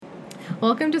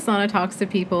Welcome to Sana Talks to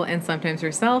People and Sometimes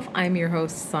Herself. I'm your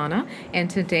host, Sana, and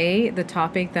today the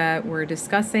topic that we're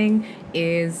discussing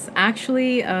is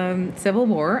actually Civil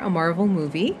War, a Marvel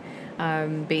movie.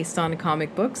 Based on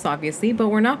comic books, obviously, but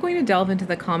we're not going to delve into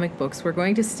the comic books. We're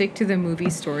going to stick to the movie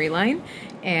storyline.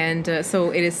 And so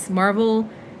it is Marvel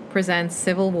presents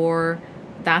Civil War.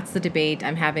 That's the debate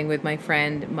I'm having with my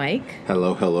friend Mike.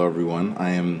 Hello, everyone.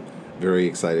 I am very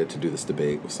excited to do this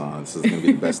debate with Sana. This is going to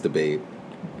be the best debate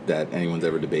that anyone's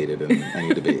ever debated in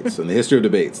any debates. In the history of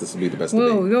debates, this will be the best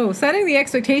debate. Whoa, setting the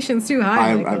expectations too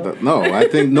high.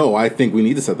 I think we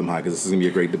need to set them high because this is going to be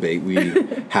a great debate. We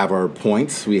have our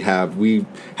points. We have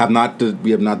not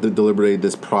deliberated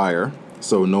this prior,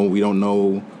 so no, we don't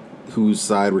know whose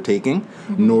side we're taking,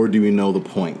 nor do we know the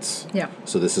points. Yeah.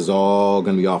 So this is all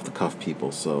going to be off the cuff,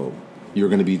 people. So you're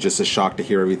going to be just as shocked to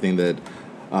hear everything that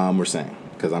we're saying,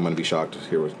 because I'm going to be shocked to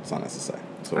hear what Sana has to say.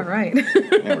 So, all right.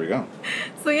 There we go.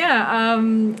 So yeah.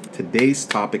 Today's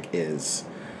topic is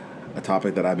a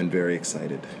topic that I've been very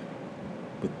excited.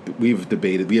 We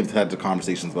have had the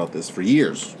conversations about this for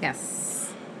years.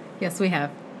 Yes, we have.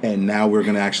 And now we're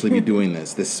going to actually be doing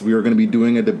this. We are going to be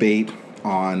doing a debate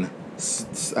on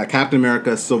Captain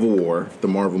America: Civil War, the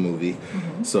Marvel movie.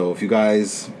 Mm-hmm. So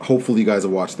hopefully you guys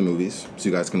have watched the movies, so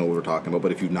you guys can know what we're talking about.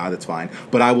 But if you've not, it's fine.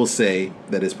 But I will say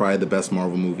that it's probably the best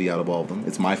Marvel movie out of all of them.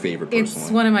 It's my favorite, personally.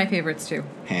 It's one of my favorites, too.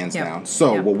 Hands down.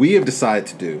 So what we have decided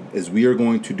to do is we are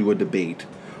going to do a debate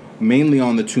mainly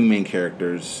on the two main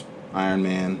characters, Iron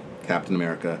Man, Captain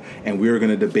America, and we are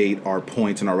going to debate our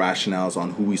points and our rationales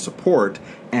on who we support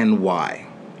and why.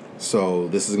 So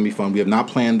this is going to be fun. We have not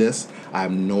planned this. I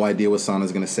have no idea what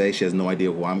Sana's going to say. She has no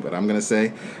idea what I'm going to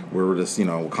say. We're just,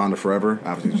 Wakanda forever.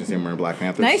 After you just see him wearing Black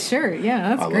Panther. Nice shirt.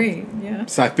 Yeah, that's great. Yeah.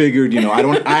 So I figured,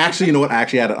 I actually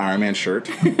had an Iron Man shirt,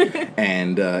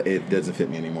 and it doesn't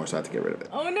fit me anymore, so I have to get rid of it.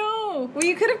 Oh, no. Well,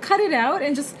 you could have cut it out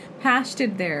and just patched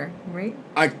it there, right?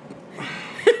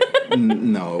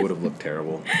 No, it would have looked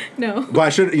terrible. No. But I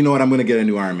should, I'm going to get a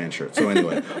new Iron Man shirt. So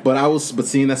anyway, but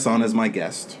seeing that Sana is my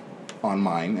guest on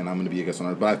mine, and I'm going to be a guest on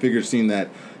her. But I figured, seeing that,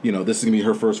 this is going to be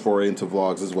her first foray into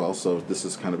vlogs as well, so this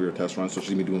is kind of your test run, so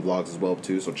she's going to be doing vlogs as well,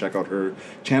 too, so check out her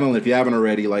channel, and if you haven't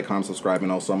already, like, comment, subscribe,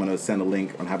 and also I'm going to send a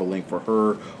link, and have a link for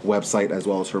her website, as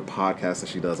well as her podcast that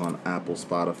she does on Apple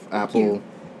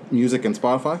Music and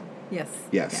Spotify? Yes.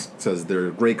 Yeah. It says they're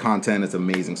great content, it's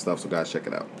amazing stuff, so guys, check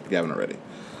it out, if you haven't already.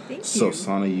 Thank you. So,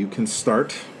 Sana, you can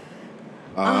start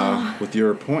with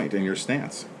your point and your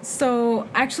stance. So,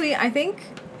 actually, I think...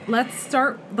 Let's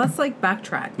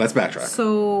backtrack. Let's backtrack.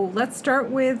 So let's start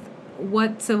with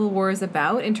what Civil War is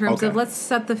about in terms of, let's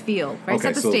set the field, right?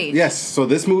 Okay, set the stage. Yes, so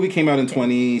this movie came out in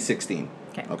 2016.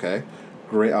 Okay.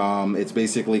 Great. It's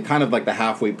basically kind of like the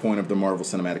halfway point of the Marvel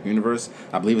Cinematic Universe.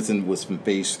 I believe was from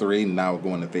Phase 3, and now we're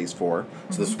going to Phase 4.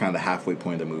 So this was kind of the halfway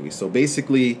point of the movie. So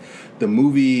basically, the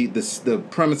movie, the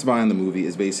premise behind the movie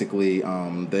is basically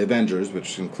the Avengers,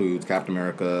 which includes Captain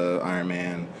America, Iron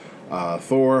Man,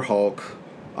 Thor, Hulk,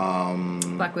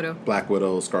 Black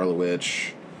Widow, Scarlet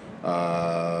Witch,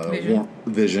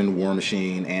 Vision, War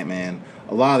Machine, Ant-Man,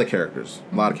 a lot of characters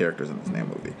in this damn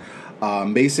movie.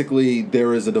 Basically,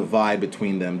 there is a divide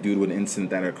between them due to an incident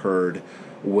that occurred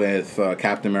with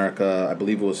Captain America, I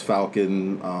believe it was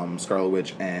Falcon, Scarlet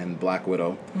Witch, and Black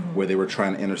Widow, where they were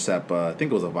trying to intercept, I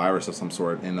think it was a virus of some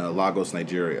sort, in Lagos,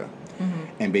 Nigeria.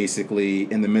 And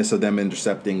basically, in the midst of them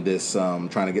intercepting this,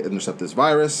 intercept this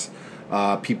virus,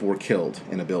 people were killed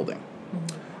in a building,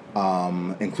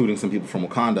 including some people from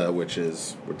Wakanda, which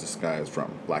is where this guy is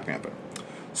from, Black Panther.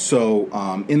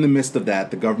 So, in the midst of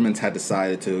that, the governments had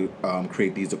decided to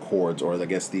create these accords, or I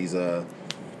guess these, I'm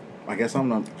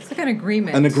not... It's like an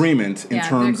agreement. An agreement in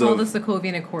terms of... they're called the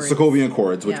Sokovian Accords. Sokovian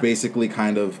Accords, which basically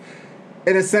kind of...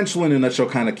 It essentially, in a nutshell,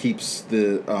 kind of keeps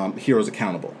the heroes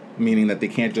accountable. Meaning that they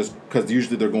can't just... Because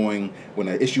usually they're going... When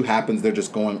an issue happens, they're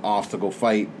just going off to go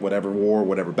fight whatever war,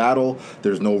 whatever battle.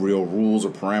 There's no real rules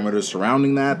or parameters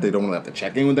surrounding that. They don't really have to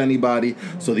check in with anybody.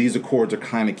 So these accords are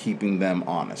kind of keeping them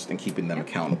honest and keeping them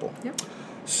accountable. Yep.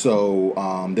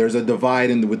 So there's a divide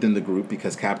within the group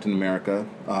because Captain America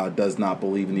does not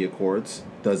believe in the accords.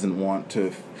 Doesn't want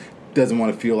to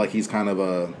feel like he's kind of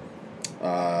a...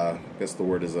 I guess the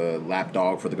word is a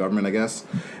lapdog for the government, I guess.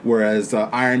 Whereas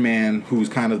Iron Man, who's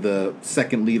kind of the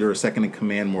second leader, second in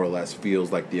command, more or less,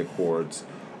 feels like the Accords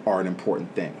are an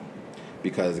important thing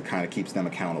because it kind of keeps them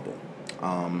accountable.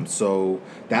 So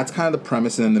that's kind of the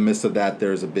premise, and in the midst of that,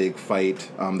 there's a big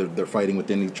fight. They're fighting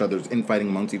within each other, infighting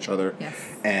amongst each other. Yes.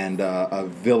 And a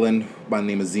villain by the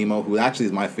name of Zemo, who actually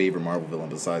is my favorite Marvel villain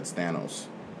besides Thanos.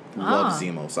 Love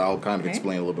Zemo, so I'll kind of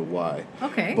explain a little bit why.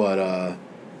 Okay. But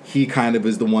he kind of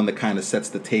is the one that kind of sets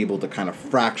the table to kind of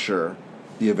fracture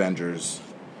the Avengers.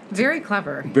 Very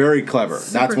clever. Very clever.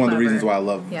 Super that's one of the clever. reasons why I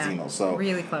love Yeah, Zeno. So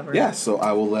really clever. Yeah, so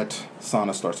I will let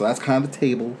Sana start. So that's kind of the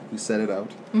table. We set it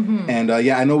out. Mm-hmm. And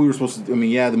yeah, I know we were supposed to. I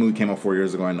mean, yeah, the movie came out 4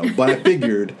 years ago. I know, but I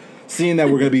figured, seeing that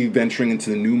we're going to be venturing into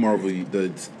the new Marvel, the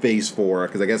Phase 4,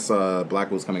 because I guess Black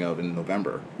Widow's coming out in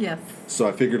November. Yes. So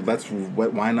I figured,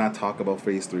 why not talk about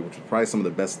Phase 3, which is probably some of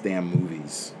the best damn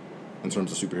movies in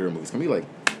terms of superhero movies. It's gonna be like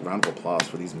round of applause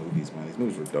for these movies, man. These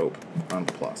movies were dope. Round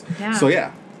of applause. Yeah. So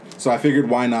yeah. So I figured,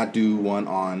 why not do one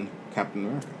on Captain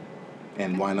America?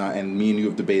 And why not? And me and you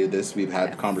have debated this. We've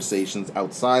had conversations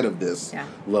outside of this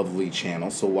lovely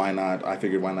channel. So why not? I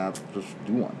figured, why not just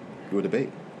do one? Do a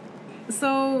debate.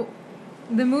 So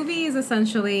the movie is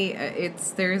essentially,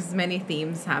 there's many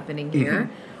themes happening here.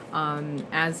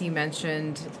 As you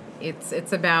mentioned,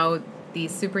 it's about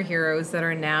these superheroes that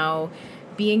are now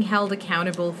being held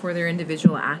accountable for their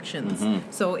individual actions.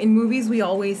 So in movies, we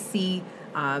always see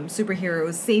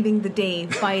superheroes saving the day,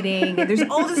 fighting, and there's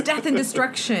all this death and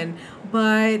destruction.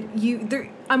 But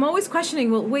I'm always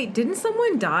questioning, well, wait, didn't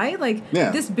someone die? Like,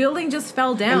 this building just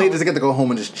fell down. And they just get to go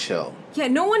home and just chill. Yeah,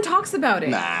 no one talks about it.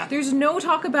 Nah. There's no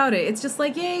talk about it. It's just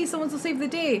like, yay, someone's will save the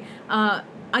day.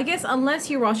 I guess unless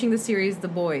you're watching the series The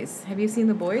Boys. Have you seen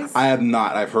The Boys? I have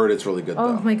not. I've heard it's really good,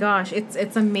 though. Oh, my gosh.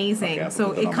 It's amazing. Okay,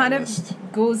 so it kind of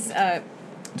goes...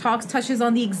 touches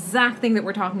on the exact thing that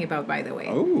we're talking about, by the way.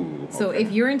 Oh. So okay.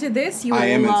 if you're into this, you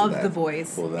will love The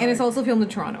Boys. Well, and it's also filmed in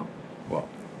Toronto. Well,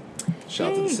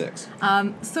 shout out to the Six.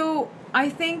 So I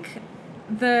think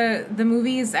the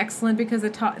movie is excellent because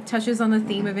it touches on the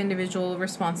theme of individual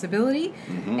responsibility.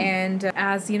 And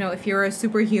as you know, if you're a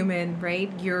superhuman, right,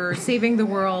 you're saving the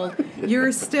world,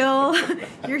 you're still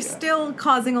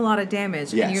causing a lot of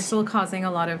damage, and you're still causing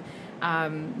a lot of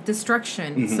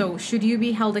destruction. So should you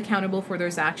be held accountable for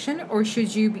those action, or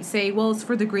should you say, well, it's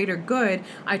for the greater good,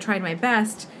 I tried my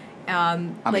best,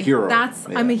 I'm a hero.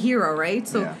 I'm a hero, right?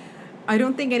 So I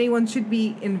don't think anyone should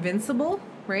be invincible,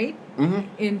 right?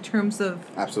 In terms of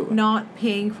absolutely not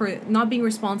being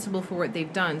responsible for what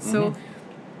they've done. So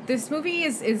this movie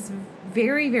is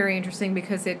very, very interesting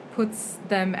because it puts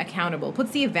them accountable,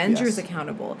 puts the Avengers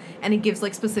accountable, and it gives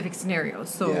like specific scenarios.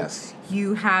 So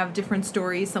you have different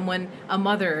stories. A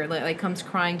mother like comes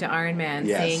crying to Iron Man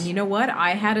saying, you know what,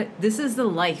 this is the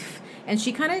life. And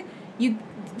she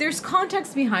there's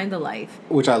context behind the life.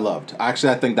 Which I loved.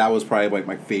 Actually, I think that was probably like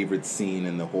my favorite scene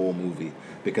in the whole movie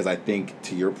because I think,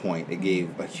 to your point, it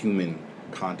gave a human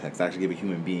context. It actually gave a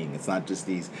human being. It's not just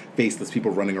these faceless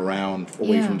people running around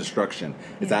away from destruction.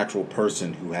 It's actual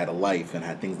person who had a life and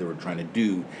had things they were trying to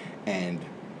do, and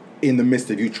in the midst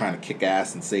of you trying to kick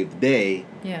ass and save the day,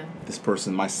 this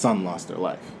person, my son, lost their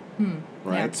life.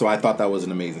 Right? So I thought that was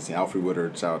an amazing scene. Alfre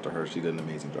Woodard, shout out to her. She did an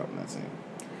amazing job in that scene.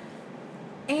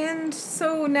 And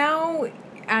so now,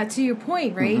 to your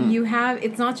point, right, you have,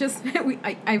 it's not just,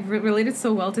 I related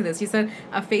so well to this. You said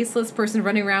a faceless person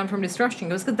running around from destruction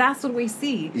goes, because that's what we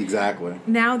see. Exactly.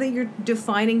 Now that you're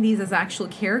defining these as actual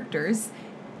characters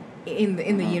in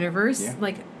the universe,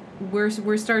 like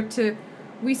we start to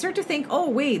think, oh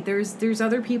wait, there's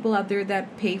other people out there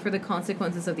that pay for the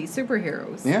consequences of these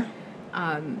superheroes. Yeah.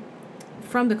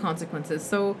 From the consequences.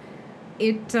 So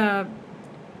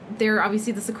there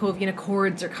obviously the Sokovian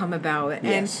Accords are come about,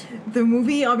 and the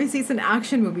movie obviously it's an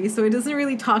action movie, so it doesn't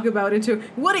really talk about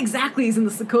what exactly is in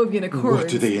the Sokovian Accords. What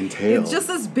do they entail? It's just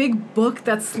this big book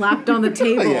that's slapped on the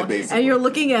table, and you're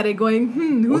looking at it going,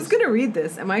 who's gonna read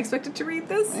this? Am I expected to read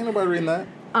this? Ain't nobody reading that.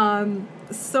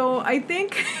 So I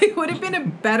think it would have been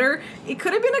it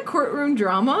could have been a courtroom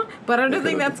drama, but I don't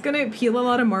think that's gonna appeal a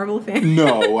lot of Marvel fans.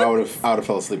 No, I would have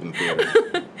fell asleep in the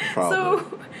theater. Probably.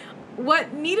 So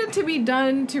what needed to be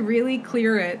done to really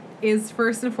clear it is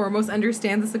first and foremost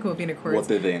understand the Sokovian Accords. What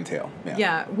did they entail?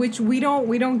 Yeah, which we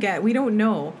don't get. We don't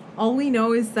know. All we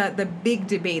know is that the big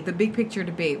picture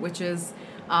debate, which is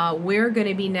we're going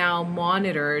to be now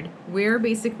monitored, where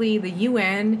basically the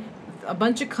UN, a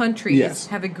bunch of countries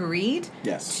have agreed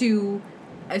to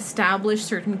establish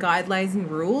certain guidelines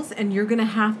and rules, and you're going to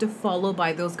have to follow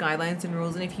by those guidelines and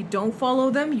rules, and if you don't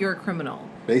follow them, you're a criminal.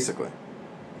 Basically.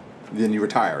 Then you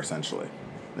retire, essentially.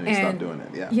 Then you stop doing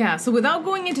it, Yeah, so without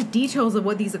going into details of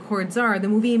what these accords are, the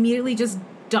movie immediately just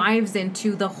dives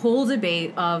into the whole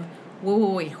debate of,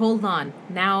 wait, hold on.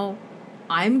 Now,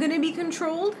 I'm going to be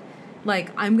controlled?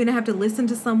 Like, I'm going to have to listen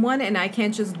to someone and I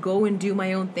can't just go and do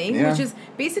my own thing? Which is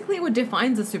basically what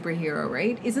defines a superhero,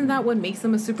 right? Isn't that what makes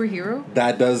them a superhero?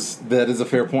 That is a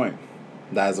fair point.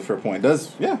 That is a fair point.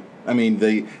 I mean,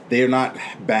 they are not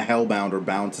hellbound or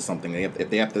bound to something. If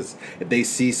they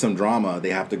see some drama,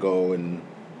 they have to go and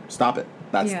stop it.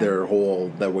 That's Yeah.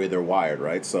 the way they're wired,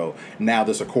 right? So now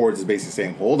this Accords is basically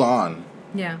saying, hold on,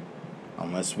 Yeah.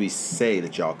 unless we say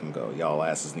that y'all can go, y'all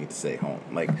asses need to stay home.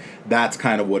 Like, that's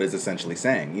kind of what it's essentially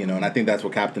saying, you know, and I think that's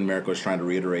what Captain America is trying to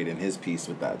reiterate in his piece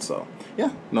with that. So,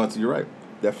 yeah, no, you're right.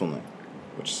 Definitely.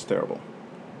 Which is terrible.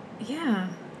 Yeah.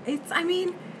 I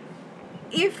mean,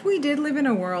 if we did live in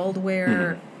a world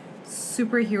where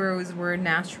superheroes were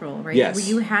natural, right? Yes. Where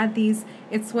you had these,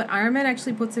 it's what Iron Man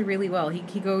actually puts it really well.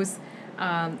 He goes,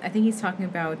 I think he's talking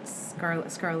about Scarlet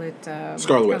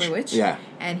Witch. Yeah.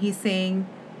 And he's saying,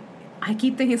 I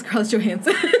keep thinking Scarlett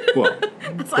Johansson. Well,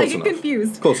 so I get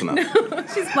confused. Close enough. No,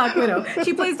 she's Black Widow.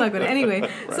 She plays Black Widow. Anyway,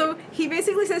 so he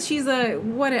basically says she's a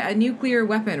nuclear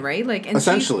weapon, right? Like, and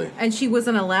essentially. She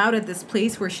wasn't allowed at this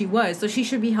place where she was, so she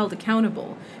should be held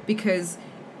accountable because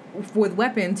with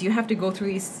weapons you have to go through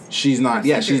these. She's not.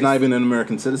 Yeah, she's not even an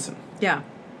American citizen. Yeah.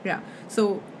 Yeah.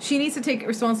 So she needs to take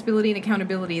responsibility and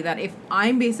accountability that if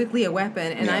I'm basically a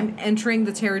weapon and I'm entering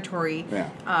the territory,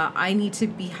 I need to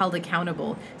be held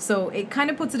accountable. So it kind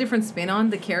of puts a different spin on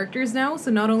the characters now.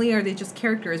 So not only are they just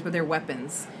characters, but they're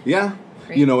weapons. Yeah.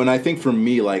 Right? You know, and I think for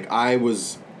me, like,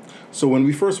 so when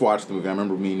we first watched the movie, I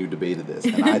remember me and you debated this,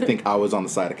 and I think I was on the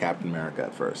side of Captain America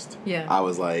at first. Yeah. I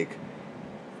was like,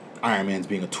 Iron Man's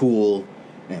being a tool.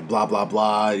 And blah, blah,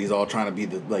 blah. He's all trying to be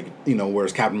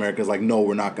whereas Captain America's like, no,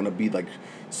 we're not going to be like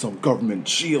some government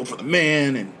shield for the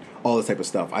man and all this type of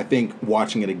stuff. I think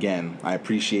watching it again, I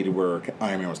appreciated where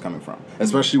Iron Man was coming from,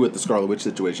 especially with the Scarlet Witch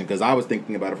situation, because I was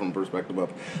thinking about it from the perspective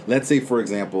of, let's say, for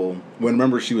example,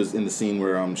 remember she was in the scene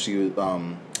where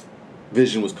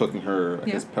Vision was cooking her, I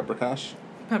guess, peppercash?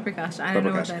 Paprikash. I don't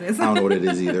know what that is. I don't know what it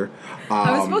is either.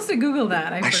 I was supposed to Google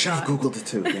that. I should have Googled it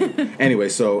too. Yeah. Anyway,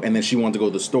 and then she wanted to go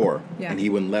to the store, and he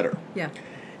wouldn't let her. Yeah.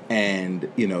 And,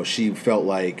 she felt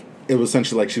like, it was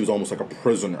essentially like she was almost like a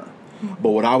prisoner. Mm-hmm.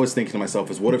 But what I was thinking to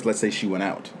myself is, what if, let's say, she went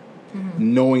out,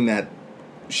 knowing that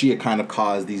she had kind of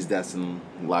caused these deaths in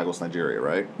Lagos, Nigeria,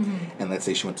 right? Mm-hmm. And let's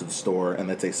say she went to the store, and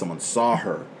let's say someone saw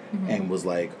her and was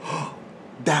like, oh,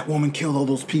 that woman killed all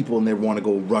those people, and they want to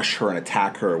go rush her and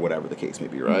attack her, or whatever the case may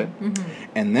be, right? Mm-hmm.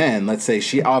 And then, let's say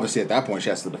she, obviously at that point, she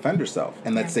has to defend herself.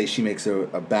 And let's say she makes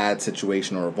a bad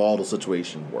situation or a volatile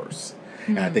situation worse.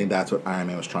 Mm-hmm. And I think that's what Iron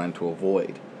Man was trying to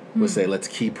avoid. Was say, let's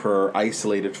keep her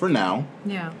isolated for now.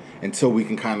 Yeah. Until we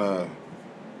can kind of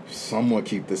somewhat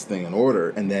keep this thing in order.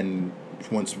 And then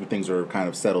once things are kind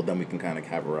of settled, then we can kind of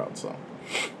have her out, so.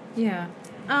 Yeah.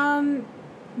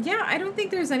 Yeah, I don't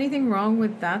think there's anything wrong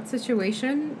with that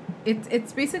situation.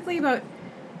 It's basically about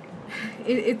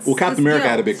it's. Well, Captain America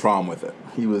had a big problem with it.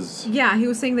 He was. Yeah, he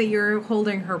was saying that you're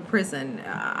holding her prison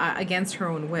against her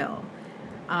own will.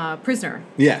 Prisoner.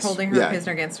 Yes. Holding her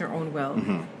prisoner against her own will.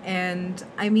 Mm-hmm. And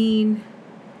I mean,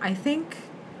 I think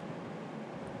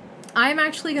I'm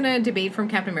actually going to debate from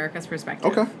Captain America's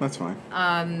perspective. Okay, that's fine.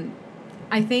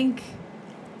 I think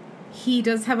he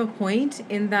does have a point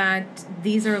in that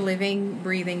these are living,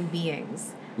 breathing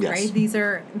beings, right?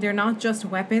 They're not just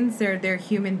weapons, they're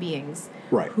human beings,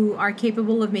 right, who are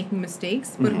capable of making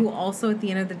mistakes, but who also, at the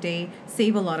end of the day,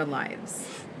 save a lot of lives.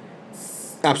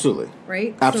 Absolutely.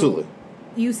 Right? Absolutely. So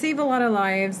you save a lot of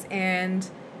lives, and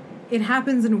it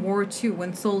happens in war, too,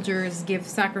 when soldiers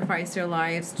sacrifice their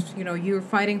lives. You're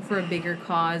fighting for a bigger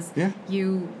cause. Yeah.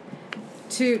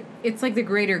 It's like the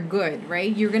greater good,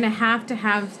 right? You're going to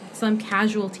have some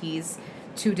casualties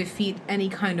to defeat any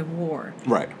kind of war.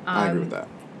 Right. I agree with that.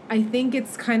 I think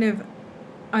it's kind of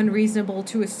unreasonable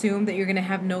to assume that you're going to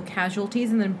have no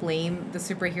casualties and then blame the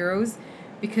superheroes,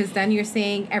 because then you're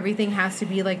saying everything has to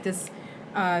be like this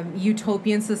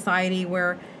utopian society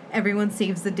where everyone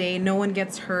saves the day, no one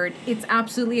gets hurt. It's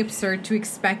absolutely absurd to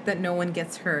expect that no one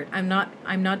gets hurt. I'm not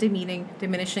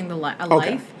diminishing a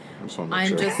life.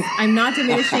 I'm not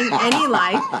diminishing any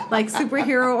life, like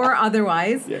superhero or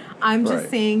otherwise. Yeah. I'm just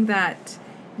saying that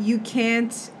you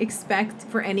can't expect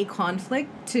for any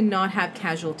conflict to not have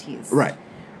casualties. Right.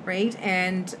 Right?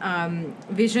 And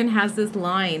Vision has this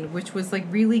line, which was like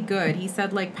really good. He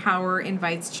said, like, power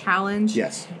invites challenge.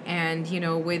 Yes. And,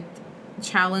 with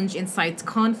challenge incites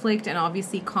conflict, and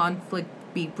obviously conflict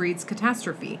breeds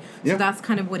catastrophe. So that's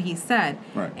kind of what he said.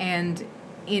 Right. And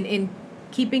in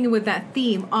keeping with that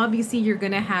theme, obviously you're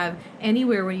going to have,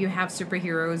 anywhere where you have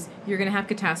superheroes, you're going to have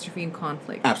catastrophe and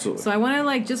conflict. Absolutely. So I want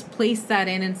to just place that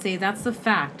in and say that's the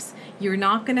facts. You're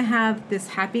not going to have this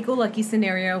happy-go-lucky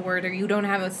scenario where you don't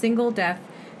have a single death.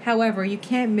 However, you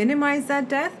can't minimize that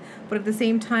death, but at the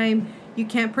same time, you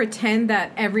can't pretend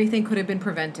that everything could have been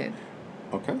prevented.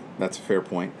 Okay, that's a fair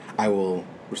point. I will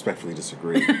respectfully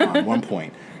disagree on one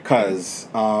point, because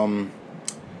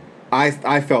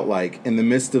I felt like in the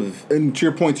midst of, and to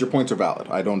your points are valid.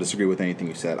 I don't disagree with anything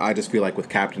you said. I just feel like with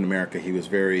Captain America, he was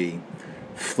very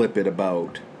flippant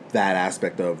about that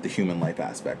aspect of the human life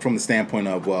aspect, from the standpoint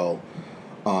of, well,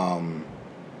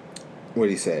 what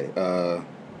did he say?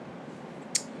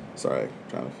 Sorry,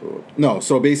 trying to feel. No,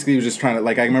 so basically he was just trying to,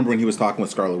 like, I remember when he was talking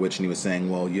with Scarlet Witch and he was saying,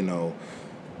 well, you know,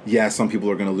 yeah, some people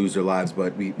are going to lose their lives,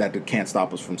 but that can't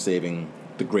stop us from saving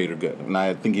the greater good. And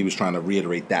I think he was trying to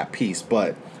reiterate that piece.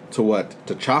 But to what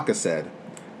T'Chaka said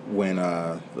when,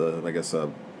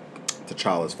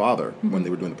 T'Challa's father, when they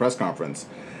were doing the press conference,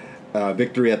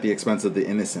 victory at the expense of the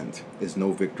innocent is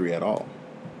no victory at all.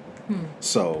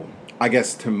 So I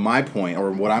guess to my point,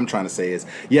 or what I'm trying to say is,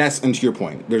 yes, and to your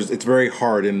point, it's very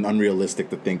hard and unrealistic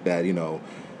to think that, you know,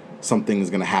 something is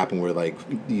going to happen where,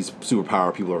 like, these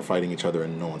superpower people are fighting each other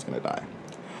and no one's going to die.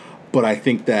 But I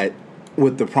think that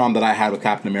with the problem that I had with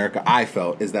Captain America, I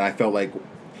felt like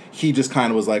he just kind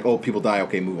of was like, oh, people die,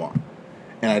 okay, move on.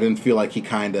 And I didn't feel like he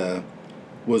kind of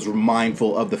was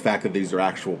mindful of the fact that these are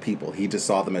actual people. He just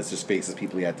saw them as just faces,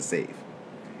 people he had to save.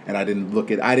 And I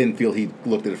didn't feel he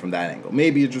looked at it from that angle.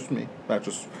 Maybe it's just me. That's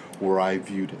just where I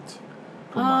viewed it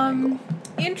from my angle.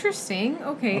 Interesting.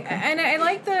 Okay. And I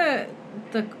like the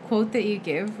quote that you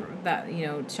give, that, you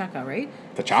know, T'Chaka, right?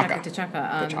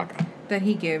 T'Chaka. That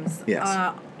he gives.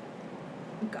 Yes.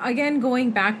 Again, going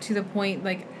back to the point,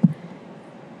 like,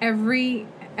 every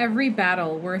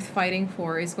battle worth fighting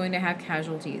for is going to have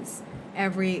casualties.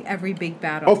 Every big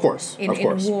battle, of course, in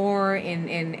war,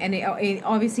 in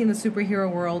obviously in the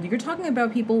superhero world, you're talking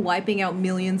about people wiping out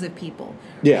millions of people.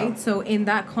 Yeah. Right? So in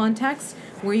that context,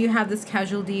 where you have this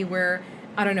casualty where,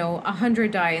 I don't know,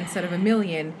 100 die instead of 1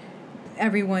 million,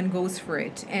 everyone goes for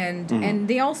it, and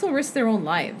they also risk their own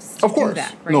lives to do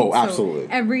that. Right? No, absolutely.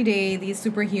 So every day, these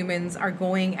superhumans are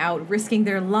going out risking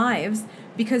their lives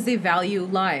because they value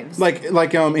lives. Like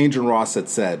Agent Ross had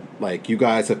said, like, you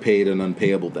guys have paid an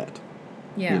unpayable debt.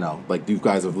 Yeah. You know, like, you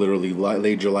guys have literally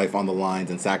laid your life on the lines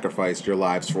and sacrificed your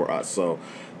lives for us. So,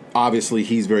 obviously,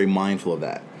 he's very mindful of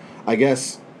that. I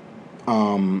guess, you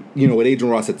know, what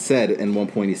Agent Ross had said, in one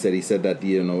point he said that the,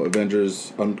 you know,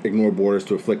 Avengers ignore borders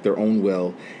to afflict their own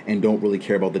will and don't really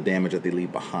care about the damage that they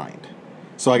leave behind.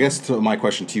 So I guess my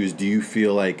question to you is, do you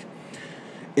feel like,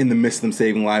 in the midst of them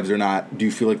saving lives or not, do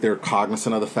you feel like they're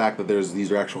cognizant of the fact that these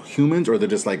are actual humans, or they're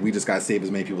just like, we just got to save as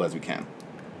many people as we can?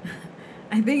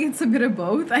 I think it's a bit of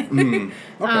both. Okay.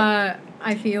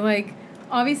 I feel like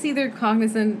obviously they're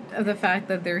cognizant of the fact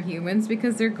that they're humans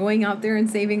because they're going out there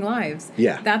and saving lives.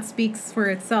 Yeah. That speaks for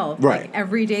itself. Right. Like,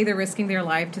 every day they're risking their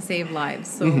life to save lives.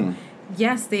 So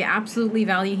yes, they absolutely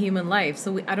value human life.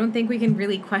 So I don't think we can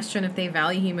really question if they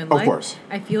value human life. Of course.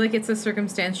 I feel like it's a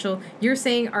circumstantial. You're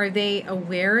saying, are they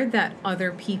aware that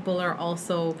other people are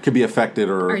also Could be affected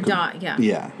or...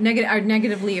 are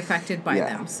negatively affected by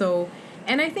Yeah. them. So...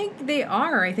 And I think they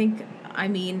are. I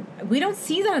mean, we don't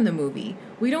see that in the movie.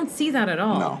 We don't see that at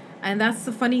all. No. And that's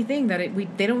the funny thing, that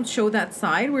they don't show that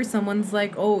side where someone's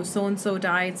like, oh, so-and-so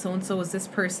died, so-and-so was this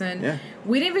person. Yeah.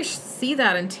 We didn't even see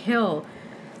that until...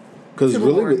 Because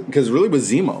really with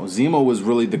Zemo was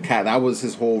really the cat. That was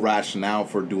his whole rationale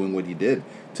for doing what he did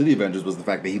to the Avengers, was the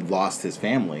fact that he lost his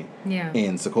family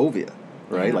in Sokovia,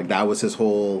 right? Yeah. Like, that was his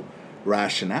whole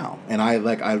rationale. And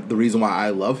the reason why I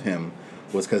love him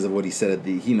was because of what he said at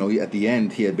the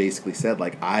end. He had basically said,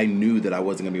 like, I knew that I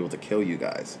wasn't gonna be able to kill you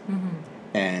guys,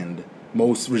 and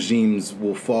most regimes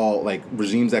will fall. Like,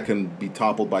 regimes that can be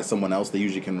toppled by someone else, they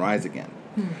usually can rise again.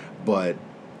 But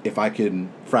if I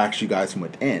can fracture you guys from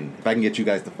within, if I can get you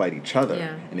guys to fight each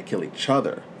other and to kill each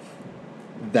other,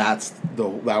 that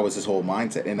was his whole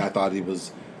mindset. And I thought he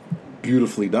was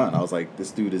beautifully done. I was like,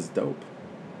 this dude is dope.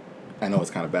 I know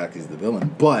it's kind of bad because he's the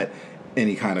villain, and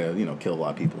he kind of, you know, killed a lot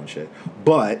of people and shit.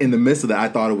 But in the midst of that, I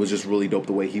thought it was just really dope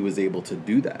the way he was able to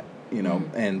do that, you know.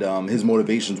 And his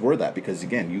motivations were that because,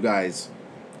 again, you guys...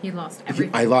 He lost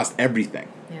everything. I lost everything.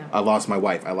 Yeah. I lost my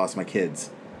wife. I lost my kids.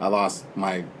 I lost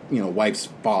my, you know, wife's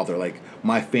father. Like,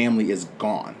 my family is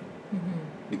gone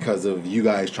because of you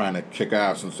guys trying to kick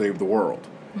ass and save the world,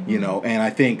 you know. And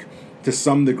I think, to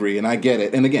some degree, and I get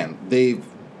it, and again, they've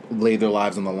laid their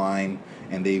lives on the line,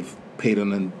 and they've paid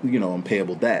an, you know,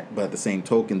 unpayable debt, but at the same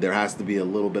token, there has to be a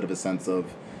little bit of a sense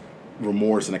of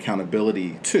remorse and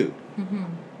accountability too.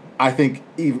 I think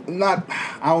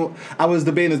I was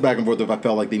debating this back and forth if I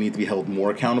felt like they need to be held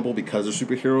more accountable because they're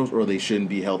superheroes, or they shouldn't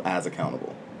be held as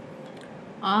accountable.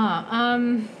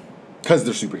 Because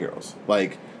they're superheroes.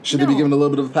 Like, should they be given a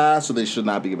little bit of a pass, or they should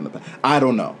not be given a pass? I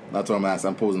don't know. That's what I'm asking.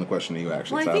 I'm posing the question to you,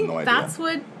 actually. Well, I think have no that's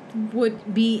idea.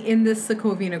 would be in the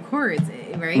Sokovian Accords,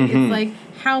 right? Mm-hmm. It's like,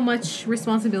 how much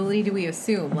responsibility do we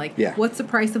assume? Like, Yeah. what's the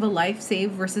price of a life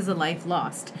saved versus a life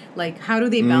lost? Like, how do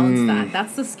they balance that?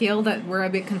 That's the scale that we're a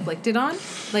bit conflicted on.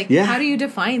 Like, Yeah. how do you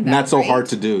define that? And that's so right? hard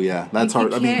to do. Yeah, that's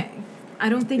Like, hard. I mean, I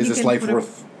don't think is you this can life put a-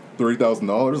 worth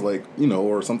 $30,000? Like, you know,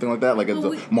 or something like that. Like,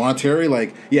 Well, it's monetary.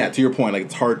 Like, yeah. To your point, like,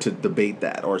 it's hard to debate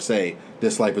that or say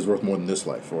this life is worth more than this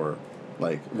life, or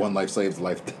like one life saves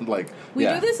life. Like, We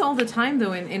yeah. do this all the time,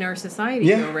 though, in our society,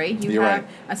 Yeah, though, right? You you're have right.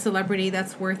 a celebrity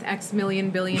that's worth X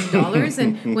million billion dollars,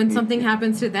 and when something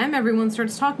happens to them, everyone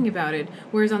starts talking about it.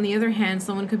 Whereas on the other hand,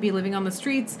 someone could be living on the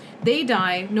streets, they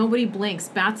die, nobody blinks,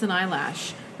 bats an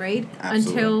eyelash, right?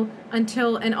 Absolutely.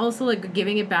 Until, and also like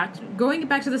going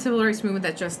back to the civil rights movement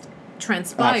that just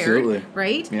transpired, Absolutely.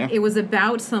 right? Yeah. It was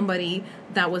about somebody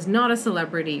that was not a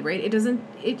celebrity, right?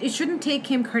 It shouldn't take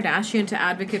Kim Kardashian to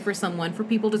advocate for someone for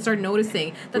people to start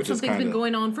noticing that Which is something's been kinda-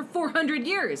 going on for 400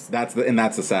 years. That's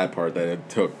the sad part, that it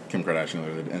took Kim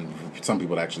Kardashian, and some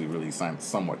people actually really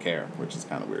somewhat care, which is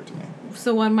kind of weird to me.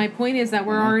 So my point is that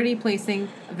we're already placing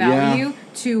value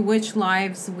to which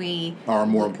lives we Are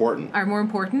more important. are more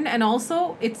important, and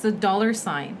also it's a dollar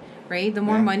sign, right? The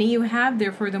more Yeah. money you have,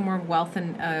 therefore the more wealth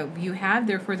and you have,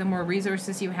 therefore the more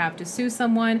resources you have to sue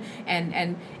someone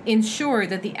and ensure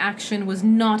that the action was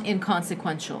not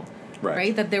inconsequential.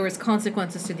 Right. That there was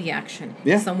consequences to the action.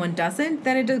 Yeah. If someone doesn't,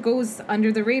 then it goes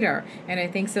under the radar. And I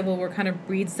think Civil War kind of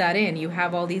breeds that in. You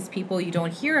have all these people you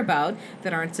don't hear about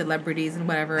that aren't celebrities and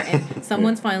whatever, and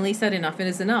someone's finally said enough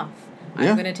is enough. Yeah.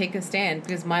 I'm going to take a stand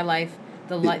because my life,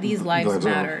 these lives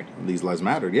mattered. These lives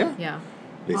mattered, yeah. Yeah.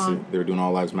 They were doing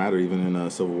all lives matter, even in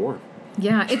Civil War.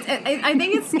 Yeah, I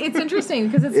think it's interesting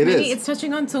because Is. it's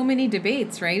touching on so many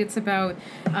debates, right? It's about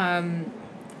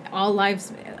all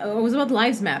lives. It was about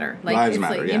lives matter. Like Lives it's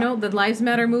matter, like yeah. you know the Lives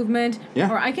Matter movement. Yeah.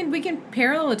 Or we can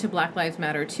parallel it to Black Lives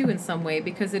Matter too in some way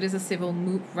because it is a civil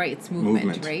rights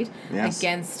movement, right? Yes.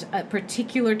 Against a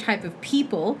particular type of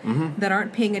people that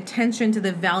aren't paying attention to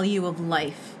the value of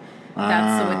life. So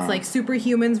it's like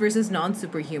superhumans versus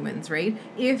non-superhumans, right?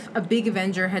 If a big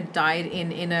Avenger had died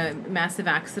in a massive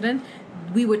accident,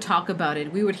 we would talk about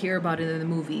it. We would hear about it in the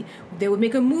movie. They would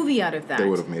make a movie out of that. They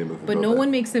would have made a movie But about no that. one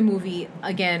makes a movie,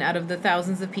 again, out of the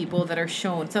thousands of people that are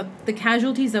shown. So the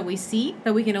casualties that we see,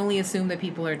 that we can only assume that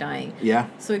people are dying. Yeah.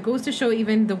 So it goes to show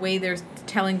even the way they're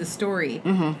telling the story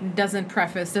doesn't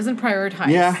prioritize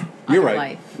Yeah, you're other right.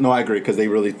 life. No, I agree, because they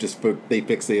really just they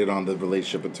fixated on the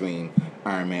relationship between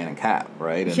Iron Man and Cap,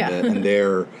 right? And, Yeah. and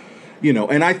they're,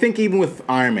 and I think even with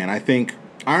Iron Man, I think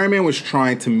Iron Man was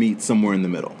trying to meet somewhere in the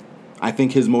middle. I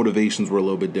think his motivations were a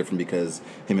little bit different because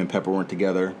him and Pepper weren't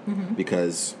together,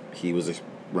 because he was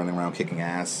running around kicking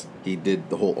ass. He did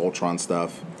the whole Ultron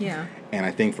stuff. Yeah. And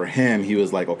I think for him, he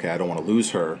was like, okay, I don't want to lose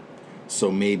her.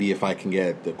 So maybe if I can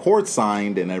get the accord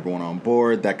signed and everyone on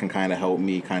board, that can kind of help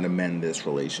me kind of mend this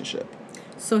relationship.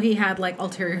 So he had like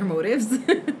ulterior motives.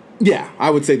 Yeah, I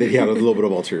would say that he had a little bit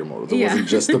of ulterior motives. It Yeah. wasn't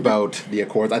just about the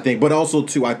Accords, I think. But also,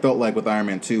 too, I felt like with Iron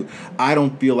Man 2, I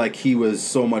don't feel like he was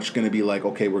so much going to be like,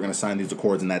 okay, we're going to sign these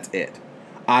Accords and that's it.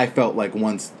 I felt like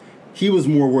once he was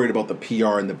more worried about the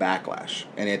PR and the backlash.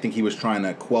 And I think he was trying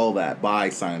to quell that by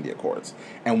signing the Accords.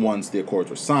 And once the Accords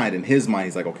were signed, in his mind,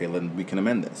 he's like, okay, we can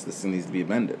amend this. This needs to be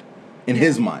amended. In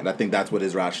his mind, I think that's what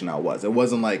his rationale was. It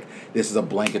wasn't like this is a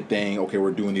blanket thing. Okay,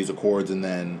 we're doing these Accords, and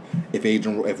then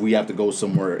if we have to go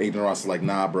somewhere, Agent Ross is like,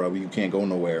 nah, bro, you can't go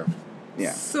nowhere.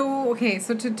 Yeah. So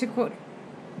to quote,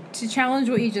 to challenge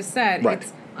what you just said, Right.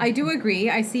 I do agree.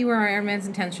 I see where Iron Man's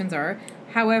intentions are.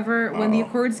 However, when the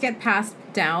Accords get passed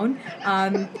down,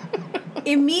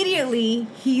 immediately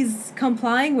he's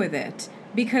complying with it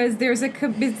because there's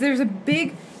a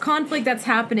big conflict that's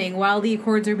happening while the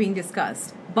Accords are being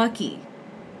discussed. Bucky,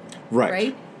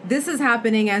 right? This is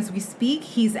happening as we speak.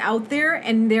 He's out there,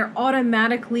 and they're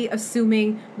automatically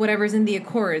assuming whatever's in the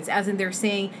Accords, as in they're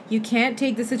saying, you can't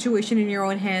take the situation in your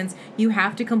own hands. You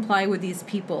have to comply with these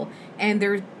people.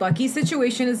 And Bucky's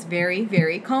situation is very,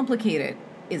 very complicated,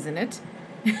 isn't it?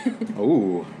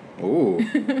 Ooh.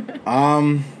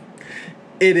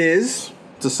 It is,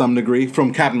 to some degree,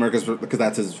 from Captain America's, because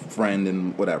that's his friend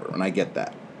and whatever, and I get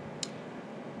that.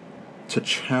 To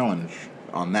challenge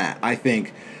on that, I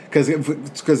think, because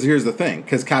here's the thing,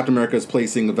 because Captain America is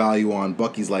placing a value on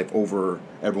Bucky's life over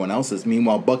everyone else's.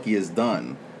 Meanwhile, Bucky has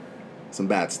done some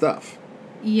bad stuff.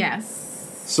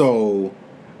 Yes. So,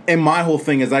 and my whole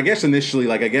thing is, I guess initially,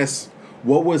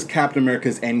 what was Captain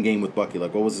America's end game with Bucky?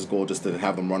 Like, what was his goal? Just to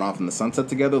have them run off in the sunset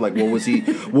together? Like, what was he?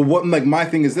 My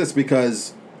thing is this,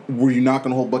 because were you not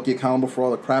going to hold Bucky accountable for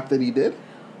all the crap that he did?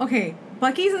 Okay,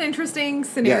 Bucky's an interesting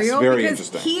scenario Yes, very because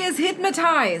interesting. he is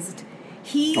hypnotized.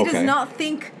 He does not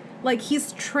think Like,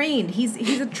 he's trained. He's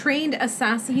a trained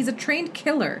assassin. He's a trained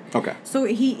killer. Okay. So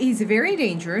he's very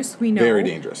dangerous. We know. Very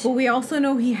dangerous. But we also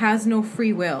know he has no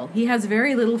free will. He has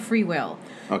very little free will.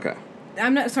 Okay.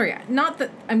 I'm not sorry. Not that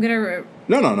I'm gonna.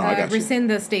 No. I got you. Rescind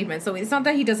the statement. So it's not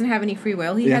that he doesn't have any free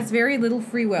will. He has very little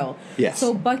free will. Yes.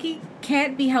 So Bucky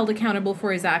can't be held accountable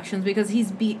for his actions because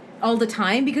he's all the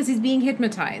time because he's being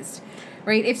hypnotized.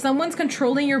 Right? If someone's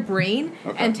controlling your brain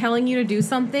and telling you to do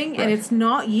something and it's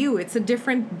not you, it's a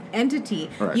different entity,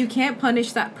 you can't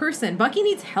punish that person. Bucky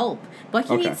needs help.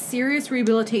 Bucky needs serious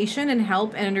rehabilitation and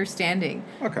help and understanding.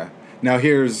 Okay. Now I'm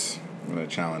going to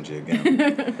challenge you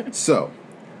again. So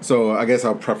I guess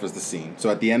I'll preface the scene. So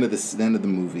at the end of the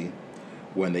movie,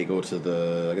 when they go to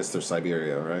they're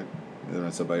Siberia, right? They're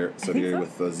in Siberia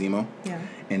with Zemo. Yeah.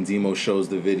 And Zemo shows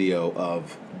the video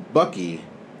of Bucky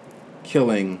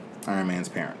killing Iron Man's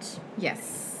parents.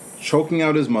 Yes. Choking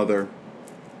out his mother,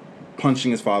 punching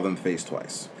his father in the face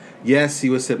twice. Yes, he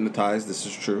was hypnotized. This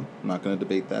is true. I'm not going to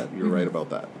debate that. You're right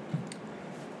about that.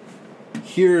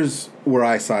 Here's where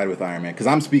I side with Iron Man, because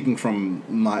I'm speaking from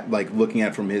looking at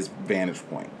it from his vantage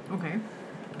point. Okay.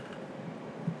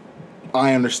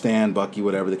 I understand Bucky,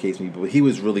 whatever the case may be, but he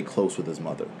was really close with his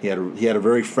mother. He had a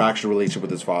very fractured relationship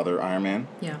with his father, Iron Man.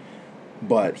 Yeah.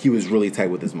 But he was really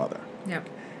tight with his mother. Yep.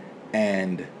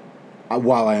 And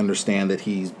while I understand that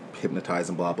he's hypnotized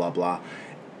and blah, blah, blah,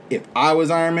 if I was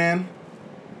Iron Man,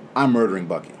 I'm murdering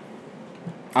Bucky.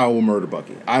 I will murder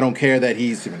Bucky. I don't care that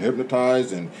he's been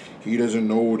hypnotized and he doesn't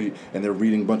know and they're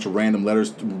reading a bunch of random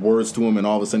words to him, and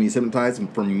all of a sudden he's hypnotized.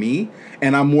 And for me,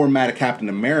 and I'm more mad at Captain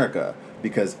America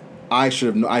because I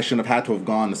shouldn't have had to have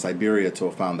gone to Siberia to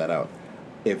have found that out.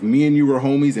 If me and you were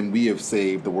homies and we have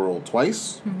saved the world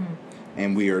twice,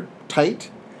 and we are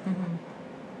tight,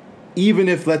 even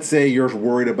if, let's say, you're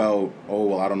worried about,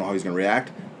 I don't know how he's going to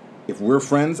react, if we're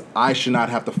friends, I should not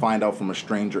have to find out from a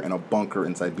stranger in a bunker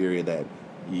in Siberia that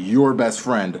your best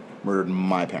friend murdered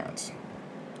my parents.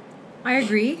 I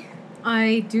agree.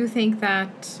 I do think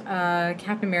that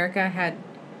Captain America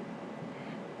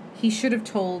he should have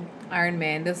told Iron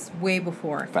Man this way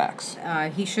before. Facts.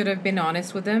 He should have been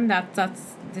honest with him.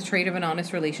 That's the trait of an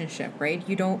honest relationship, right?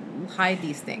 You don't hide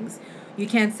these things. You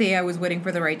can't say I was waiting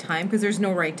for the right time because there's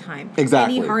no right time.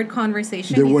 Exactly. Any hard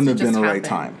conversation there needs wouldn't to have just been a happen. right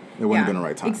time. There wouldn't have been a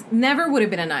right time. Never would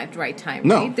have been a right time.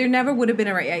 No. Right? There never would have been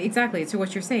a right. Exactly. To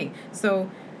what you're saying.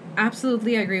 So,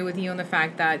 absolutely, I agree with you on the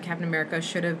fact that Captain America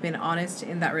should have been honest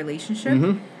in that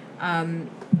relationship.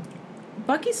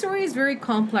 Bucky's story is very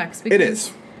complex. Because, it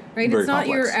is. Right. Very it's not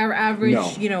complex. your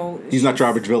average. No. He's not your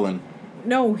average villain.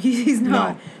 No, he's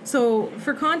not. No. So,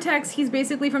 for context, he's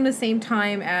basically from the same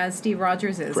time as Steve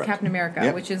Rogers is, Correct. Captain America,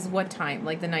 Yep. which is what time?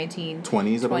 Like the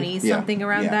 1920s, 20s, something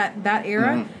around that era.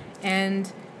 Mm-hmm.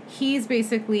 And he's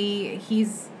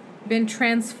been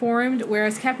transformed,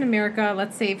 whereas Captain America,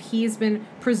 let's say if he's been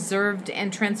preserved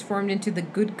and transformed into the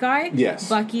good guy, yes.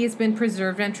 Bucky has been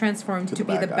preserved and transformed to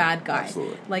be the bad guy.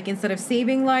 Absolutely. Like, instead of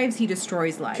saving lives, he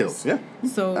destroys lives. Kills, yeah.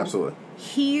 So absolutely.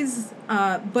 He's,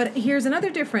 but here's another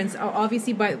difference.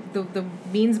 Obviously, by the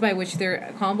means by which they're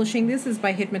accomplishing this is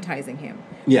by hypnotizing him.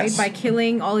 Yes. Right? By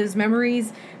killing all his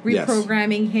memories,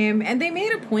 reprogramming him, and they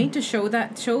made a point to show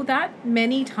that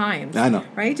many times. I know.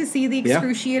 Right? To see the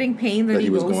excruciating pain that he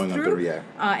was goes going through. Under, yeah.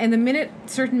 And the minute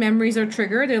certain memories are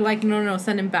triggered, they're like, no,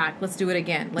 send him back. Let's do it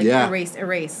again. Like,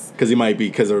 erase.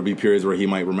 Because there would be periods where he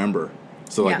might remember.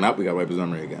 So, we got to wipe his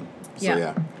memory again. So,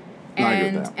 yeah. No, I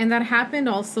agree with that. And that happened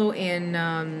also in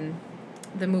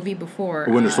the movie before.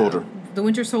 Winter Soldier. The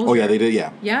Winter Soldier. Oh, yeah, they did,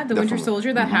 yeah. Yeah, the Definitely. Winter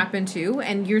Soldier, that happened too.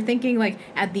 And you're thinking, like,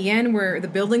 at the end where the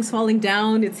building's falling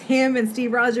down, it's him and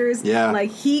Steve Rogers. Yeah. Like,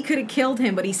 he could have killed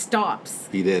him, but he stops.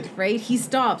 He did. Right? He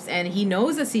stops, and he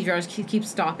knows that Steve Rogers keeps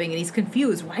stopping, and he's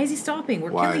confused. Why is he stopping?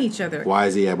 We're killing each other. Why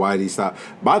did he stop?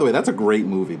 By the way, that's a great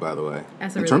movie, by the way.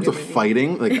 That's a in really terms good of movie.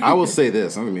 fighting, like, I will say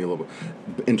this. I'm going to be a little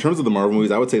bit... In terms of the Marvel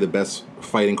movies, I would say the best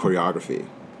fighting choreography.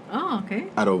 Oh, okay.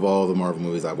 Out of all the Marvel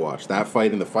movies I've watched. The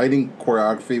fighting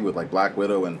choreography with, like, Black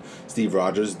Widow and Steve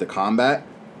Rogers, the combat,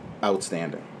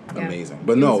 outstanding. Yeah. Amazing.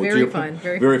 But It no, was very fun.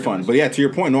 Very fun. But yeah, to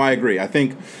your point, no, I agree. I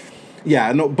think,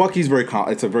 Bucky's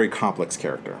it's a very complex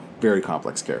character. Very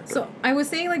complex character. So I was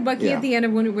saying, like, Bucky at the end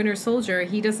of Winter Soldier,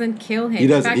 he doesn't kill him. He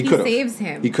doesn't. In fact, he saves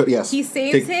him. He could. Yes. He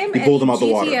saves him. He pulled him out the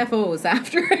water. GTFOs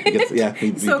after it.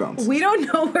 He So bounced. we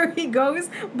don't know where he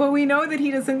goes, but we know that he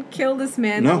doesn't kill this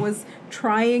man that was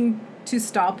trying to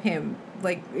stop him,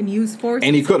 like, and use force.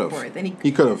 And he could have. And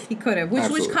he could have. He could have,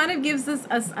 which kind of gives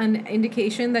us an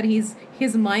indication that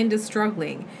his mind is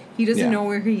struggling. He doesn't know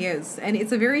where he is. And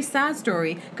it's a very sad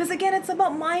story because, again, it's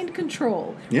about mind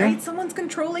control. Yeah. Right? Someone's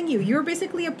controlling you. You're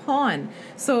basically a pawn.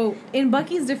 So in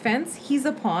Bucky's defense, he's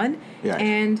a pawn. Yeah.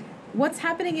 And what's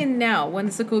happening in now when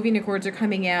the Sokovian Accords are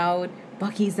coming out?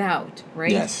 Bucky's out,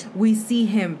 right? Yes. We see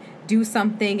him do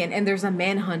something, and there's a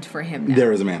manhunt for him now.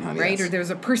 There is a manhunt, right? yes. Or there's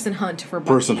a person hunt for Bucky.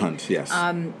 Person hunt, yes.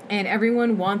 And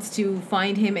everyone wants to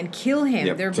find him and kill him.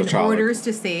 Yep, There have been T'Challa. orders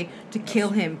to say to kill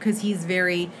him because he's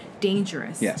very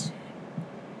dangerous. Yes.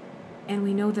 And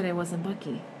we know that it wasn't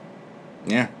Bucky,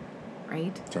 Yeah.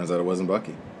 right? Turns out it wasn't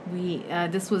Bucky.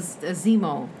 This was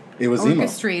Zemo. It was Zemo.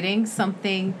 Orchestrating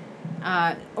something.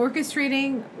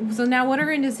 So now what are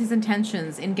his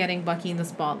intentions in getting Bucky in the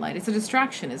spotlight? It's a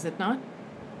distraction, is it not?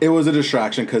 It was a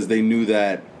distraction because they knew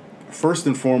that, first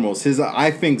and foremost, I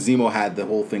think Zemo had the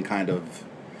whole thing kind of...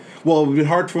 Well, it would be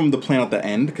hard for him to plan at the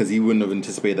end because he wouldn't have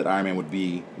anticipated that Iron Man would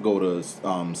go to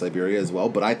Siberia as well.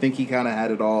 But I think he kind of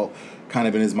had it all kind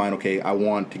of in his mind. Okay, I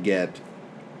want to get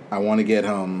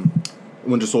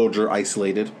Winter Soldier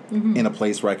isolated in a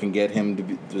place where I can get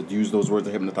him to use those words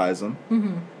to hypnotize him.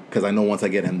 Because I know once I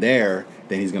get him there,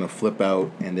 then he's going to flip out,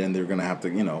 and then they're going to have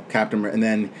to, Captain... And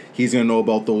then he's going to know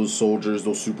about those soldiers,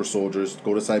 those super soldiers,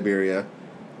 go to Siberia.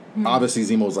 Obviously,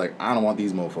 Zemo's like, I don't want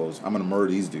these mofos. I'm going to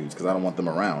murder these dudes because I don't want them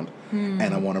around.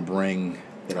 And I want to bring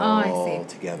it all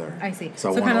together. I see.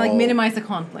 So kind of like minimize the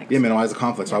conflict. Yeah, minimize the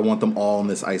conflict. So I want them all in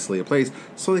this isolated place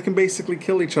so they can basically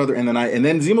kill each other. And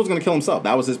then Zemo's going to kill himself.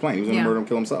 That was his plan. He was going to murder and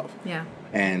kill himself. Yeah.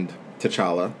 And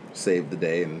T'Challa saved the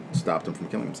day and stopped him from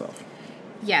killing himself.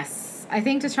 Yes. I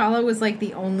think T'Challa was like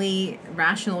the only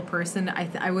rational person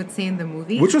I would say in the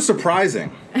movie. Which was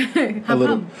surprising. How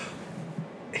come?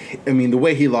 I mean, the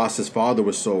way he lost his father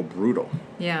was so brutal.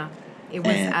 Yeah. It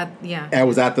was It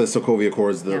was at the Sokovia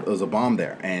Accords. There was a bomb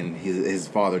there, and his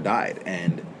father died.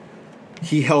 And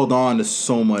he held on to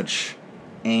so much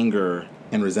anger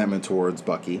and resentment towards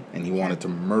Bucky, and he wanted to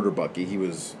murder Bucky. He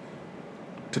was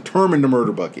determined to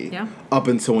murder Bucky. Yeah. Up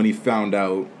until when he found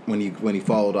out, when he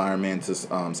followed Iron Man to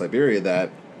Siberia, that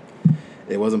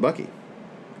it wasn't Bucky.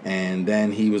 And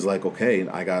then he was like, okay,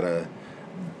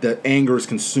 the anger is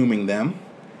consuming them.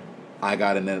 I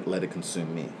gotta let it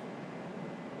consume me.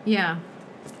 Yeah.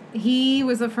 He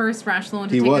was the first rational one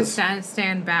to take a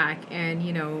stand back and,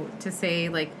 to say,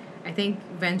 like, I think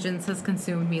vengeance has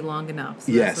consumed me long enough.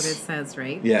 So that's what it says,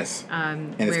 right? Yes.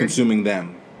 And it's consuming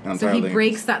them. So he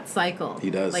breaks that cycle.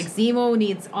 He does. Like,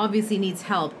 Zemo obviously needs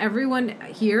help. Everyone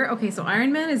here, so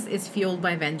Iron Man is fueled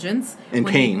by vengeance. And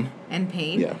pain.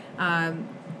 Yeah.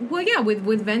 Well, yeah,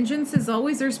 with vengeance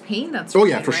there's pain that's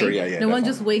for sure. Yeah, no one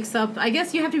just wakes up. I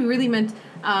guess you have to be really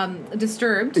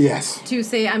disturbed. Yes. To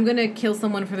say, I'm going to kill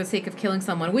someone for the sake of killing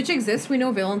someone, which exists. We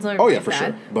know villains are for that.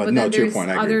 sure. But no, then to your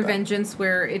point, I agree other with that. vengeance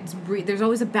where there's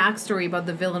always a backstory about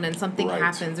the villain and something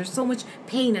happens. There's so much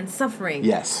pain and suffering.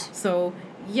 Yes. So...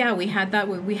 Yeah, we have that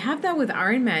with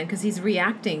Iron Man because he's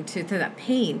reacting to that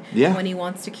pain when he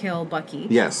wants to kill Bucky.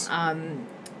 Yes.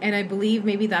 And I believe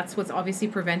maybe that's what's obviously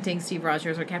preventing Steve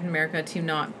Rogers or Captain America to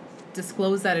not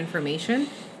disclose that information.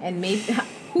 And maybe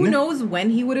who knows when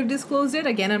he would have disclosed it?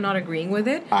 Again, I'm not agreeing with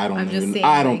it. I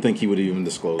don't think he would have even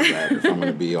disclosed that. If I'm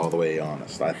going to be all the way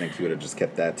honest, I think he would have just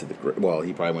kept that to the. Well,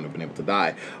 he probably wouldn't have been able to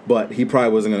die, but he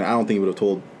probably wasn't going to. I don't think he would have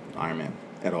told Iron Man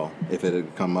at all if it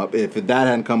had come up. If that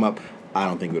hadn't come up, I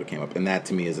don't think it would have came up, and that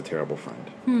to me is a terrible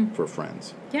friend for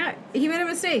friends. Yeah, he made a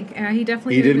mistake. He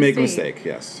definitely did make a mistake.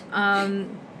 Yes.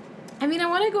 I mean, I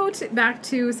want to go back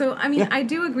to... So, I mean, I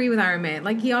do agree with Iron Man.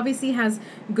 Like, he obviously has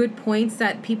good points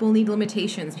that people need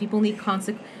limitations. People need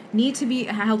to be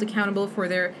held accountable for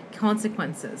their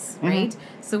consequences, right?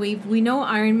 So we know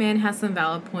Iron Man has some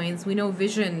valid points. We know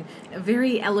Vision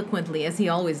very eloquently, as he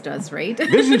always does, right?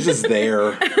 Vision's just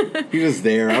there. He's just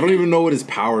there. I don't even know what his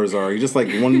powers are. He's just like,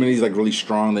 one minute he's like really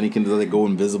strong, then he can like go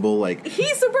invisible. Like,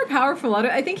 he's super powerful.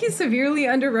 I think he's severely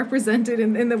underrepresented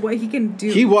in the way he can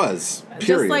do. He was.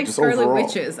 Period. Just like Scarlet overall.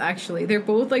 Witches, actually. They're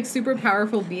both like super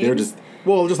powerful beings. They're just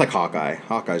like Hawkeye.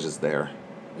 Hawkeye's just there.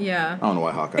 Yeah. I don't know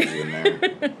why Hawkeye's even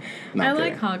there. I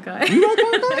like Hawkeye. You like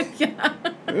Hawkeye? Yeah.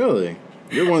 Really?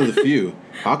 You're one of the few.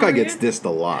 Hawkeye gets dissed a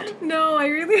lot. No, I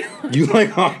really... You like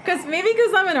Hawkeye?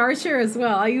 Because I'm an archer as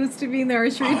well. I used to be in the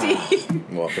archery team.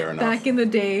 Well, fair enough. Back in the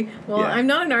day. Well, I'm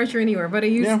not an archer anymore, but I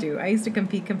used to. I used to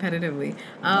compete competitively.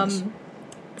 Nice.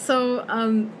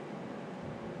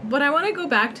 But I want to go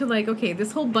back to, like, okay,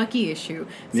 this whole Bucky issue.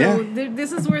 So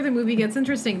this is where the movie gets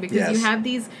interesting because you have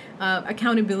these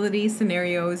accountability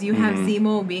scenarios. You have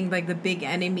Zemo being, like, the big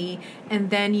enemy.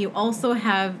 And then you also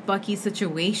have Bucky's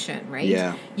situation, right?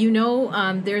 Yeah.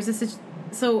 There's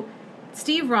so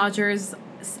Steve Rogers,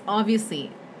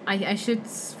 obviously, I should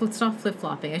stop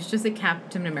flip-flopping. I should just say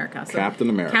Captain America. So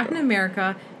Captain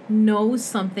America knows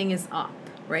something is up.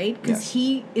 Right? Because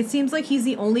it seems like he's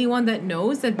the only one that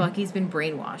knows that Bucky's been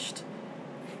brainwashed.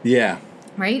 Yeah.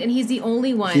 right? And he's the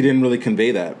only one. He didn't really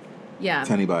convey that Yeah.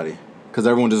 to anybody because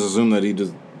everyone just assumed that he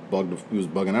was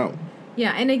bugging out.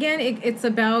 Yeah, and again, it's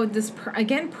about this,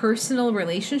 personal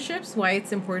relationships, why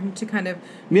it's important to kind of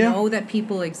know that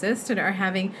people exist and are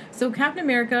having... So Captain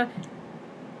America,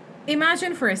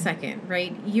 imagine for a second,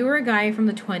 right? You're a guy from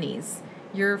the 20s.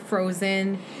 You're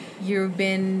frozen. You've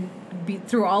been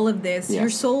through all of this. Yes. Your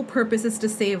sole purpose is to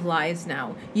save lives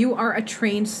now. You are a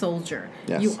trained soldier.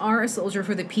 Yes. You are a soldier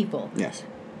for the people. Yes.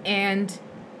 And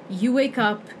you wake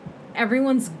up...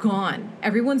 Everyone's gone.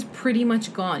 Everyone's pretty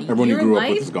much gone. Everyone you grew up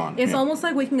with is gone. It's almost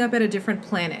like waking up at a different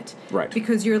planet. Right.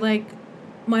 Because you're like,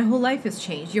 my whole life has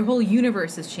changed. Your whole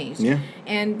universe has changed. Yeah.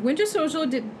 And Winter Soldier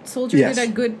did Yes. a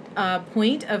good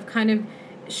point of kind of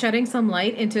shedding some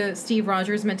light into Steve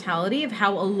Rogers' mentality of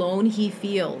how alone he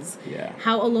feels. Yeah.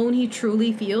 How alone he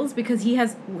truly feels because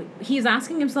he's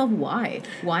asking himself why.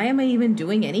 Why am I even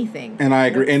doing anything? And I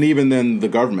agree. And even then the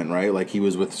government, right? Like he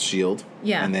was with S.H.I.E.L.D.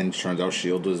 Yeah. And then it turns out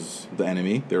S.H.I.E.L.D. was the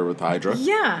enemy. They were with Hydra.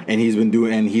 Yeah. And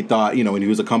he thought, when he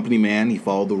was a company man, he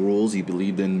followed the rules. He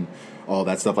believed in all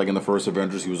that stuff. Like in the first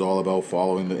Avengers, he was all about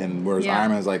following and whereas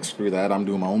Iron Man's like, screw that, I'm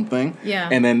doing my own thing. Yeah.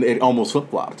 And then it almost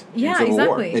flip-flopped in Civil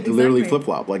War. It literally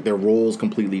flip-flopped. Like their roles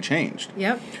completely changed.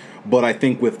 Yep. But I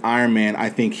think with Iron Man, I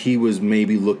think he was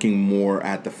maybe looking more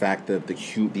at the fact that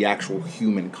the actual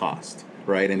human cost,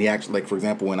 right? And he actually, like for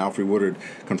example, when Alfre Woodard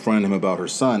confronted him about her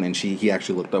son, and he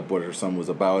actually looked up what her son was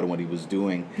about and what he was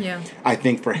doing. Yeah. I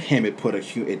think for him, it put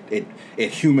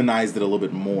it humanized it a little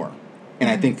bit more, and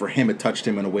I think for him, it touched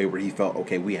him in a way where he felt,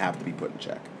 okay, we have to be put in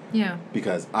check. Yeah.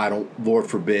 Because Lord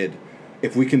forbid,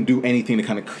 if we can do anything to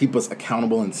kind of keep us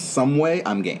accountable in some way,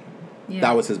 I'm game. Yeah.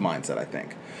 That was his mindset, I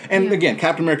think. And again,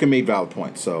 Captain America made valid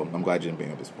points, so I'm glad you didn't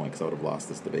bring up this point because I would have lost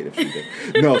this debate if you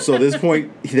did. No, so this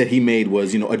point that he made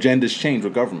was, agendas change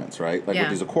with governments, right? Like with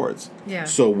these accords. Yeah.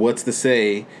 So what's to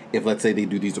say if, let's say, they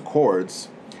do these accords,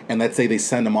 and let's say they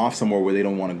send them off somewhere where they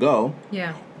don't want to go,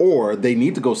 or they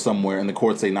need to go somewhere and the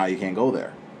courts say, nah, you can't go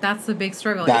there. That's the big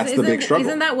struggle. That's the big struggle.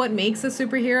 Isn't that what makes a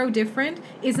superhero different?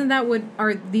 Isn't that what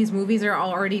these movies are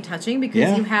already touching?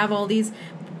 Because you have all these...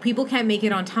 People can't make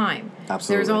it on time.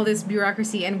 Absolutely. There's all this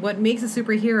bureaucracy, and what makes a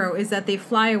superhero is that they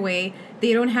fly away.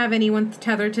 They don't have anyone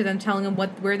tethered to them telling them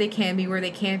where they can be, where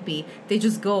they can't be. They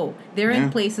just go. They're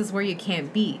in places where you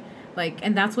can't be.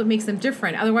 And that's what makes them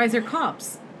different. Otherwise, they're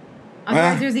cops.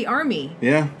 Otherwise, there's the army.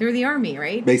 Yeah. They're the army,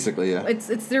 right? Basically, yeah.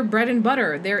 It's their bread and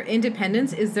butter. Their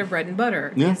independence is their bread and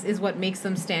butter. Yeah. Is what makes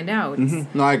them stand out.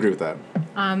 Mm-hmm. No, I agree with that.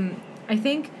 I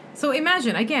think... So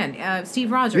imagine, again,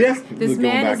 Steve Rogers. Yeah, this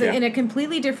man is in a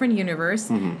completely different universe.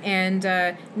 Mm-hmm. And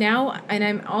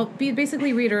I'll be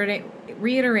basically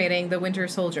reiterating the Winter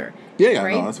Soldier. Yeah,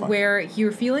 right? No, that's fine. Where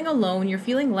you're feeling alone, you're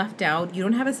feeling left out, you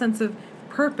don't have a sense of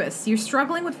purpose. You're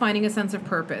struggling with finding a sense of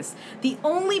purpose. The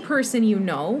only person you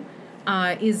know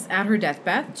is at her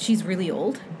deathbed. She's really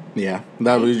old. Yeah,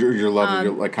 that was your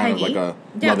love, like kind Peggy. Of like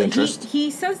a love interest.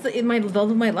 He says that in my love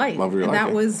of my life. Love of your life.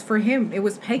 That was for him. It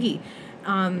was Peggy.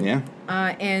 And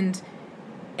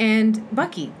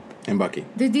Bucky. And Bucky.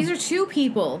 These are two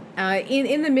people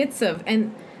in the midst of,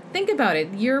 and think about it.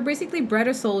 You're basically bred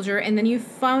a soldier, and then you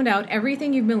found out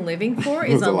everything you've been living for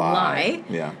is a lie.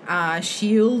 Yeah.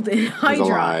 S.H.I.E.L.D. and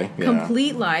Hydra. Yeah.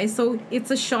 Complete lie. So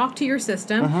it's a shock to your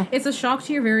system. Uh-huh. It's a shock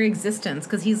to your very existence,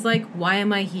 because he's like, why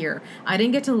am I here? I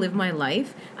didn't get to live my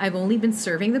life. I've only been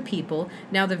serving the people.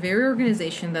 Now the very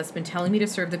organization that's been telling me to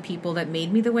serve the people that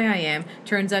made me the way I am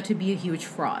turns out to be a huge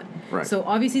fraud. Right. So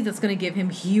obviously that's going to give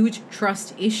him huge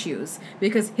trust issues,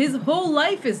 because his whole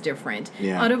life is different.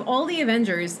 Yeah. Out of all the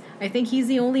Avengers, I think he's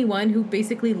the only one who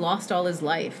basically lost all his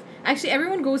life. Actually,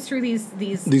 everyone goes through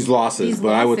these losses.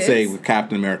 But I would say with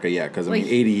Captain America, because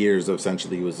 80 years of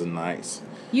essentially he was in the ice.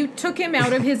 You took him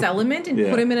out of his element and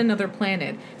put him in another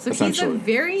planet. So he's a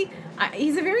very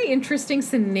interesting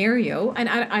scenario. And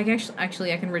I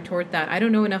actually I can retort that. I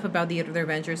don't know enough about the other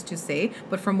Avengers to say,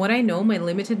 but from what I know, my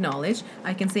limited knowledge,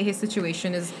 I can say his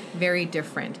situation is very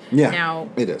different. Yeah, now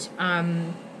it is.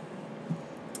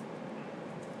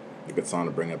 You get Sana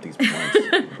to bring up these points.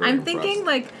 I'm thinking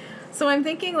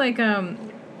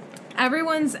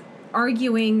everyone's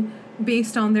arguing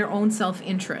based on their own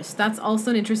self-interest. That's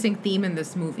also an interesting theme in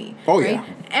this movie. Oh, right? yeah.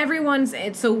 Everyone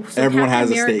Captain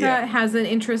has America has an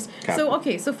interest.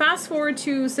 So fast forward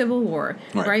to Civil War,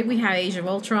 right? We had Age of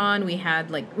Ultron, we had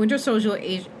Winter Soldier,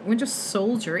 Age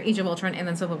of Ultron, and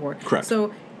then Civil War. Correct.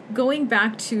 So going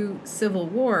back to Civil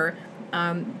War,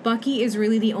 Bucky is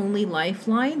really the only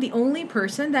lifeline, the only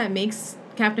person that makes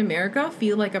Captain America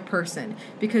feel like a person,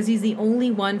 because he's the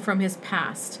only one from his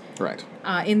past. Right.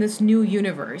 In this new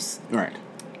universe. Right.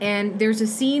 And there's a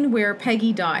scene where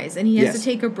Peggy dies, and he has Yes. to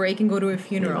take a break and go to a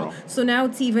funeral. So now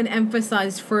it's even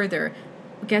emphasized further.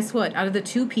 Guess what? Out of the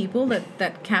two people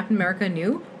that Captain America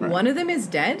knew, one of them is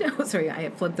dead. Oh, sorry, I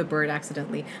flipped the bird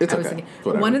accidentally. It's I was okay. thinking,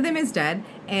 Whatever. one of them is dead,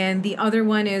 and the other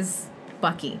one is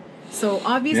Bucky. So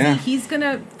obviously Yeah. he's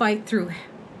gonna fight through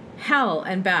hell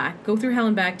and back, go through hell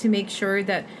and back to make sure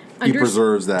that He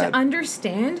preserves that. to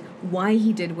understand why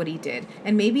he did what he did.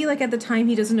 And maybe like at the time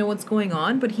he doesn't know what's going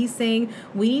on, but he's saying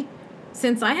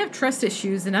since I have trust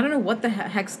issues and I don't know what the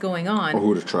heck's going on, Or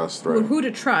who to trust, right? who to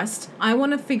trust, I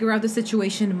want to figure out the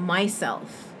situation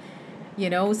myself. You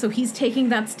know, so he's taking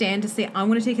that stand to say, I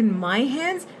want to take it in my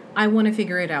hands. I want to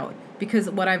figure it out. Because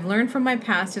what I've learned from my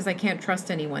past is I can't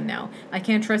trust anyone now. I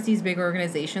can't trust these big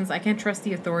organizations. I can't trust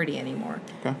the authority anymore.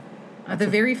 Okay. The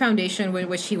very foundation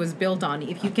which he was built on.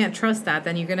 If you can't trust that,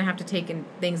 then you're going to have to take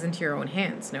things into your own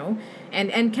hands, no?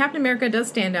 And Captain America does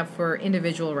stand up for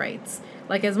individual rights.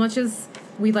 Like, as much as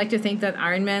we like to think that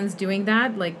Iron Man's doing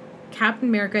that, like, Captain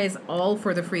America is all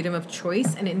for the freedom of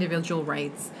choice and individual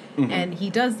rights. Mm-hmm. And he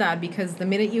does that because the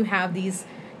minute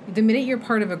you're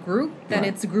part of a group, then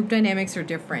its group dynamics are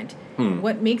different.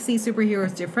 What makes these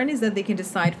superheroes different is that they can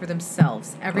decide for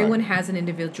themselves. Everyone has an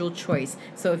individual choice.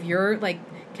 So if you're like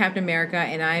Captain America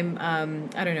and I'm,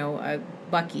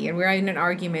 Bucky, and we're in an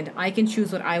argument, I can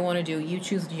choose what I want to do. You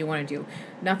choose what you want to do.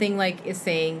 Nothing like is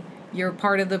saying you're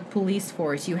part of the police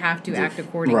force. You have to act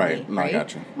accordingly. Right. No, I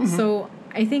gotcha. Mm-hmm. So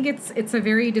I think it's a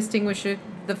very distinguished.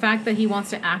 The fact that he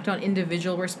wants to act on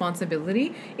individual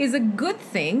responsibility is a good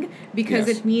thing because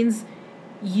it means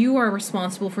you are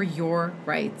responsible for your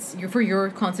rights, for your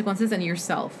consequences and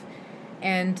yourself.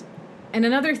 And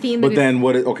another theme. But then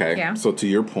what? Okay. Yeah. So to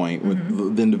your point,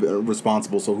 with the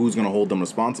responsible. So who's going to hold them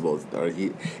responsible?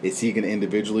 Is he going to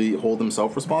individually hold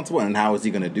himself responsible, and how is he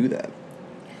going to do that?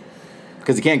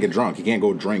 Because he can't get drunk. He can't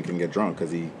go drink and get drunk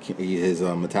because his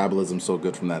metabolism's so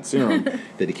good from that serum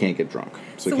that he can't get drunk.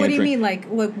 So what do you mean? Like,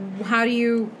 are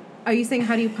you saying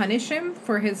how do you punish him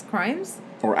for his crimes?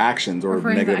 Or actions, or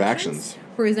negative actions.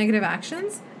 For his negative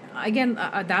actions? Again,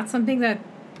 that's something that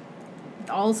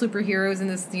all superheroes in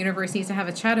this universe need to have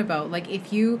a chat about. Like,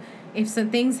 if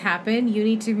some things happen, you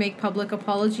need to make public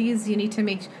apologies. You need to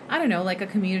make, I don't know, like a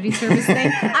community service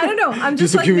thing. I don't know. I'm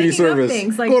just a like community making service. Up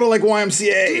things. Like, go to like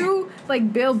YMCA.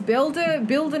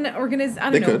 Build an organization.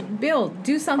 I don't know.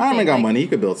 Do something. I don't got money. You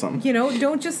could build something. You know,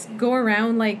 don't just go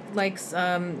around like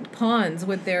pawns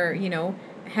with their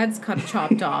heads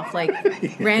chopped off, like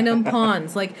random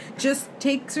pawns. Like, just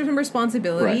take some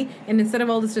responsibility, and instead of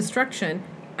all this destruction,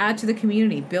 add to the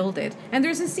community, build it. And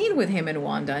there's a scene with him and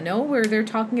Wanda, where they're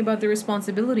talking about their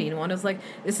responsibility, and Wanda's like,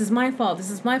 this is my fault,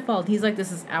 he's like,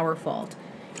 this is our fault.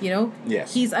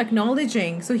 Yes. He's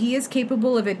acknowledging, so he is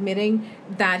capable of admitting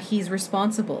that he's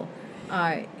responsible.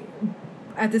 At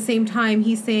the same time,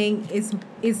 he's saying,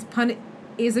 is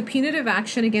a punitive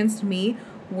action against me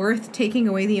worth taking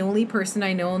away the only person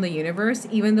I know in the universe,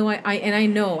 even though I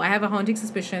know, I have a haunting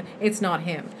suspicion it's not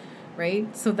him.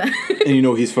 Right, so that and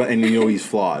he's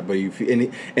flawed, but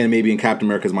and maybe in Captain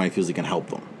America's mind he feels he can help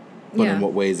them, but in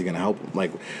what way is he going to help them?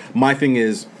 Like, my thing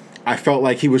is, I felt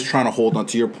like he was trying to hold on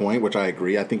to your point, which I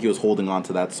agree. I think he was holding on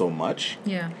to that so much,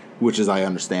 which is, I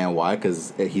understand why,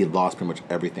 because he had lost pretty much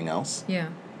everything else.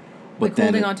 But then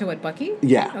holding on to what, Bucky?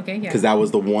 Yeah. Okay. Yeah. Because that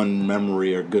was the one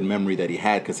memory or good memory that he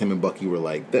had, because him and Bucky were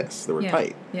like this, they were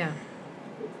tight. Yeah.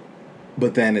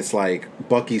 But then it's like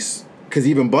Bucky's. Because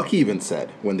even Bucky even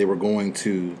said when they were going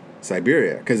to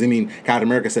Siberia, because Captain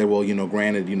America said, well,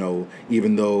 granted,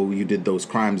 even though you did those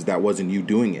crimes, that wasn't you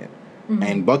doing it. Mm-hmm.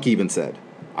 And Bucky even said,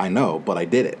 I know, but I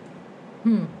did it.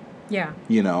 Yeah.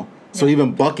 So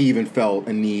even Bucky even felt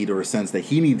a need or a sense that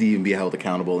he needed to even be held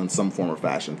accountable in some form or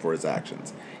fashion for his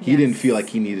actions. He didn't feel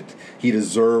like he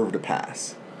deserved a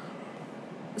pass.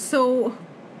 So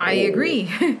I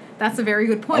agree. That's a very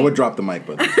good point. I would drop the mic,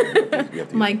 but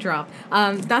mic drop.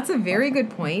 That's a very good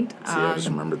point. See, I just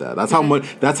remembered that. That's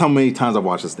how many times I've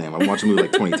watched this name. I've watched the movie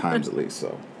like 20 times at least.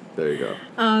 So there you go.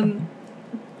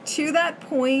 To that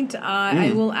point,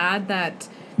 I will add that.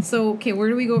 So, okay, where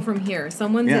do we go from here?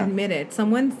 Someone's admitted.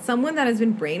 Someone that has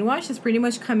been brainwashed has pretty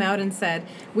much come out and said,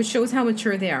 which shows how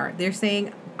mature they are. They're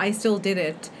saying, I still did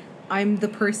it. I'm the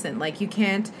person. Like, you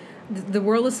can't. The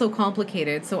world is so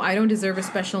complicated, so I don't deserve a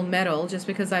special medal just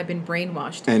because I've been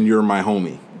brainwashed. And you're my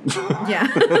homie. Yeah.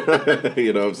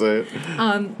 You know what I'm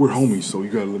saying? We're homies, so you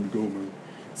gotta let me go, man.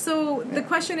 So the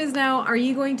question is now, are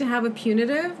you going to have a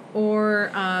punitive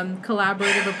or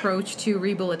collaborative approach to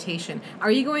rehabilitation?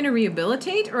 Are you going to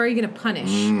rehabilitate or are you going to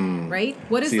punish, right?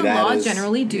 What does the law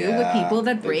generally do with people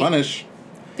that break? Punish.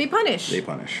 They punish. They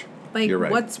punish. Like, You're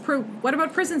right. what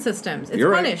about prison systems? It's You're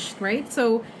right. punished, right?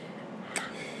 So,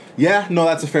 Yeah, no,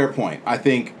 that's a fair point. I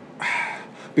think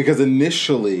because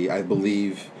initially, I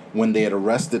believe when they had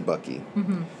arrested Bucky,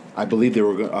 I believe they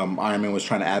were Iron Man was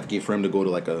trying to advocate for him to go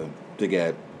to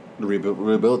get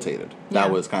rehabilitated. Yeah.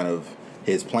 That was kind of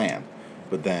his plan.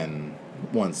 But then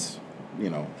once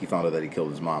he found out that he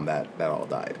killed his mom, that all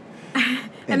died.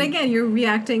 and again, you're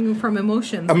reacting from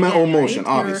emotions. Emotion,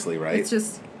 right? obviously, right? It's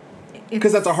just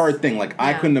Because that's a hard thing. Like,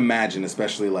 I Yeah. couldn't imagine,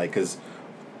 especially, like, because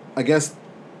I guess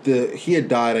he had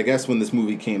died, I guess, when this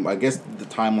movie came. I guess the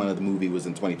timeline of the movie was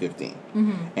in 2015.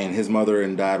 And his mother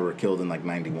and dad were killed in, like,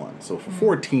 91. So for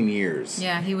 14 years,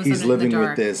 Yeah, he was he's under the living with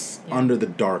dark. this Yeah. under the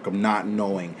dark of not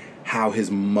knowing how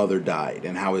his mother died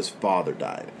and how his father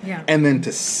died. Yeah. And then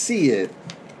to see it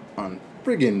on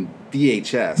friggin'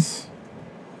 VHS,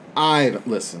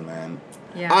 listen, man.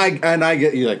 Yeah. I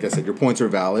get you. Like I said, your points are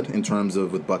valid in terms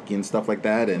of with Bucky and stuff like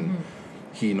that, and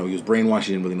he was brainwashed.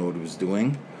 He didn't really know what he was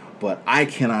doing. But I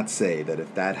cannot say that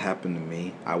if that happened to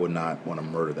me, I would not want to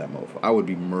murder that mofo. I would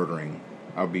be murdering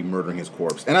his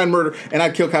corpse, and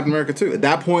I'd kill Captain America too. At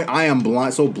that point, I am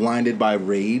blinded by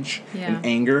rage and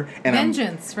anger and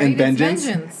vengeance, right? And vengeance,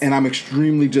 vengeance. and I'm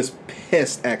extremely just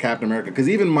pissed at Captain America. Because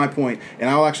even my point, and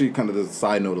I'll actually kind of a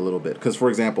side note a little bit. Because for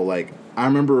example, like I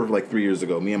remember like 3 years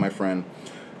ago, me and my friend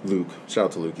Luke, shout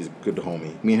out to Luke, he's a good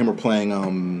homie. Me and him were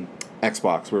playing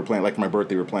Xbox. We were playing, like, for my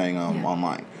birthday, we were playing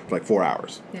online for like 4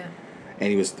 hours. Yeah. And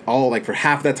he was for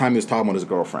half that time he was talking about his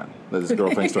girlfriend. That his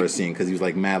girlfriend started seeing, because he was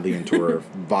like madly into her,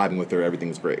 vibing with her, everything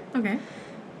was great. Okay.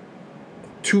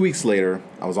 2 weeks later,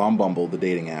 I was on Bumble, the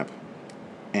dating app,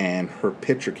 and her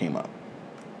picture came up.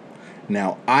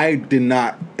 Now, I did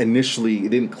not initially, it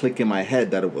didn't click in my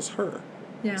head that it was her.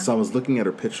 Yeah. So I was looking at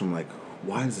her picture, I'm like,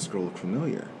 why does this girl look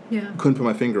familiar? Yeah. Couldn't put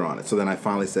my finger on it. So then I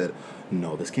finally said,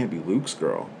 no, this can't be Luke's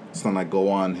girl. So then I go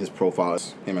on his profile,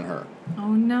 it's him and her.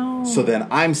 Oh no. So then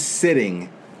I'm sitting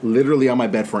literally on my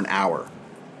bed for an hour.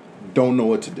 Don't know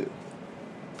what to do.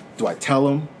 Do I tell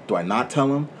him? Do I not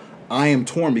tell him? I am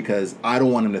torn because I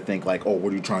don't want him to think like, oh,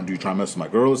 what are you trying to do? You trying to mess with my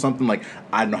girl or something? Like,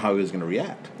 I don't know how he was going to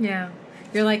react. Yeah.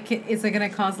 You're like, is it going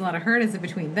to cause a lot of hurt? Is it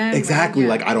between them? Exactly. Yeah,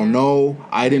 like, I don't know.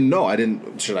 I didn't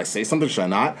know. Should I say something? Should I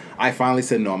not? I finally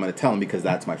said, no, I'm going to tell him because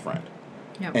that's my friend.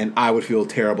 Yep. And I would feel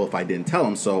terrible if I didn't tell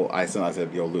him. So I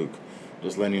said, yo, Luke,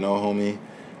 just letting you know, homie,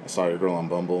 I saw your girl on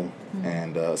Bumble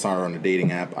and saw her on a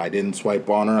dating app. I didn't swipe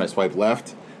on her. I swiped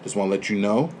left. Just want to let you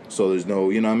know. So there's no,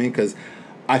 you know what I mean? Because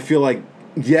I feel like,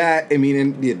 yeah, I mean,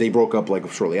 and they broke up like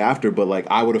shortly after, but like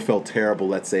I would have felt terrible,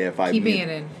 let's say, if I...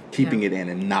 Keeping it in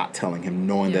and not telling him,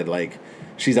 knowing that like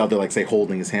she's out there, like, say,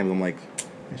 holding his hand. I'm like,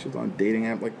 man, she was on a dating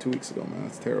app like 2 weeks ago, man.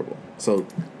 That's terrible. So,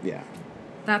 yeah.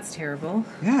 That's terrible.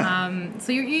 Yeah.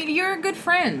 So you're a good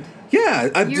friend. Yeah,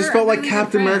 I You're just felt a like really good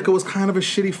Captain friend. America was kind of a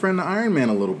shitty friend to Iron Man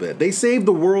a little bit. They saved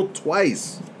the world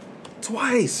twice.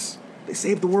 They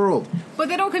saved the word. But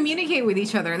they don't communicate with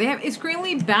each other. They have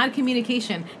extremely bad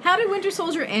communication. How did Winter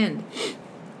Soldier end?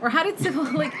 Or how did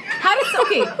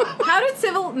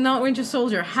not Winter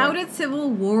Soldier, how did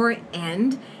Civil War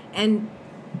end? And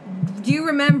do you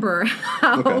remember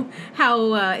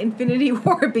how Infinity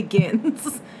War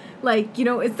begins? Like,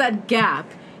 it's that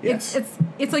gap. Yes.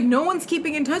 It's like no one's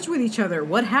keeping in touch with each other.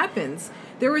 What happens?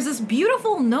 There was this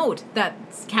beautiful note that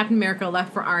Captain America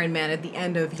left for Iron Man at the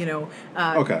end of,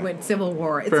 when Civil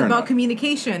War. It's Fair about enough.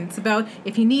 communication. It's about,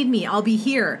 if you need me, I'll be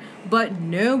here. But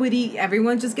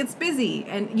everyone just gets busy.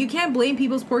 And you can't blame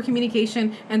people's poor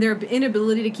communication and their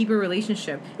inability to keep a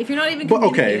relationship. If you're not even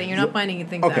communicating, you're not finding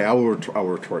things out. Okay, I will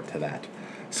retort to that.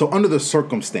 So under the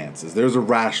circumstances, there's a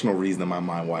rational reason in my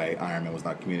mind why Iron Man was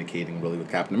not communicating really with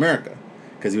Captain America.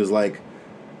 Because he was like,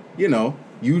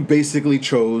 you basically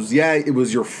chose, it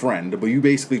was your friend, but you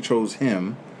basically chose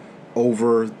him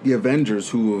over the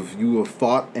Avengers who you have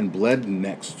fought and bled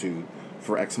next to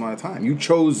for X amount of time. You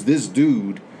chose this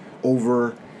dude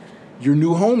over your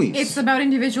new homies. It's about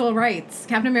individual rights.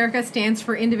 Captain America stands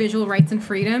for individual rights and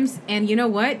freedoms, and you know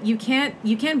what? You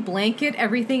can't blanket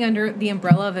everything under the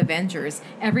umbrella of Avengers.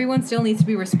 Everyone still needs to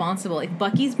be responsible. If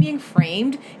Bucky's being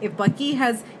framed, if Bucky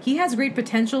has great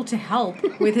potential to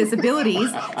help with his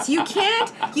abilities, so you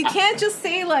can't just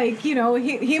say like,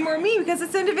 him or me, because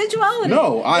it's individuality.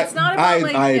 No, it's not about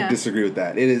I disagree with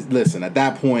that. It is, listen, at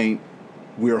that point,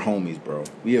 we're homies, bro.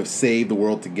 We have saved the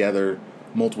world together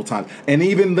multiple times, and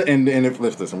even if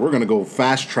listen, we're gonna go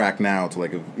fast track now to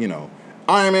like,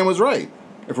 Iron Man was right.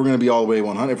 If we're gonna be all the way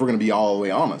 100, if we're gonna be all the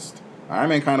way honest, Iron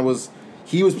Man kind of was.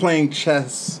 He was playing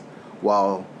chess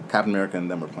while Captain America and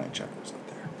them were playing checkers up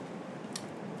there.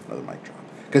 Another mic drop.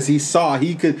 Because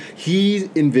he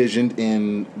envisioned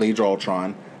in Age of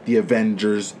Ultron the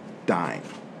Avengers dying.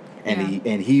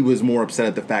 and he was more upset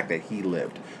at the fact that he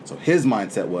lived. So his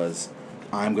mindset was,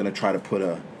 I'm gonna try to put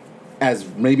as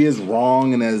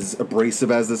wrong and as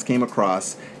abrasive as this came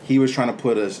across, he was trying to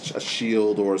put a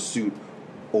shield or a suit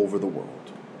over the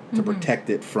world to protect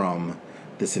it from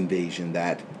this invasion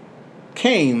that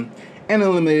came and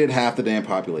eliminated half the damn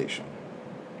population.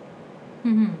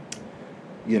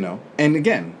 You know, and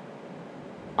again,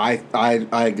 I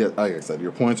get, like I said,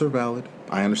 your points are valid.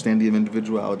 I understand the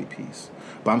individuality piece,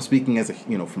 but I'm speaking as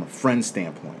from a friend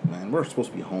standpoint, man. We're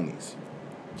supposed to be homies.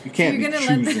 You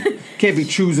can't be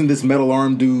choosing this metal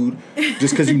arm dude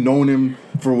just because you've known him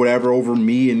for whatever over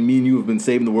me and you have been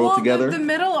saving the world together. The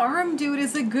metal arm dude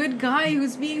is a good guy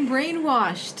who's being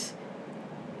brainwashed.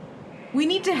 We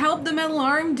need to help the metal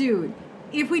arm dude.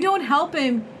 If we don't help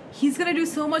him, he's gonna do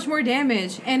so much more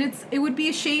damage, and it would be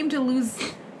a shame to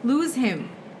lose him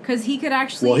because he could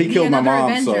actually. Well, he be killed my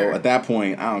mom, Avenger. so at that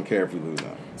point, I don't care if we lose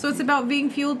him. So it's about being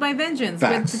fueled by vengeance.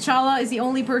 Facts. But T'Challa is the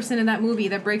only person in that movie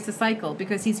that breaks the cycle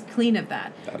because he's clean of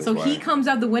that. So he comes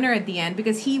out the winner at the end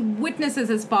because he witnesses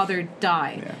his father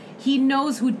die. Yeah. He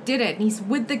knows who did it, and he's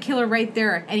with the killer right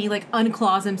there, and he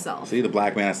unclaws himself. See, the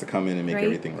black man has to come in and make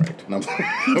everything right. No, I'm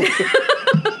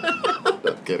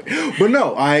kidding. But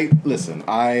no, I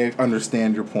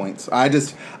understand your points. I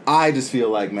just feel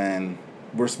like, man,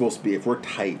 we're supposed to be, if we're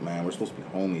tight, man, we're supposed to be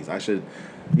homies. I should,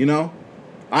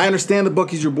 I understand that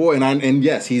Bucky's your boy, and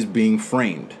yes, he's being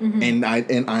framed, and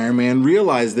Iron Man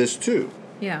realized this too.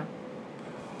 Yeah.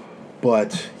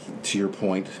 But to your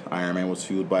point, Iron Man was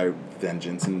fueled by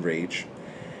vengeance and rage,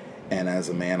 and as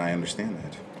a man, I understand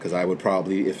that because I would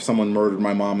probably, if someone murdered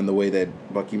my mom in the way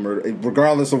that Bucky murdered,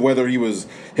 regardless of whether he was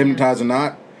hypnotized or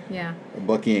not. Yeah.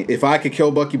 Bucky, if I could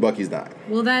kill Bucky, Bucky's dying.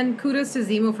 Well, then kudos to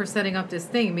Zemo for setting up this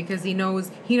thing because he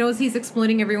knows he's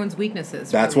exploiting everyone's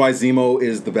weaknesses. That's why Zemo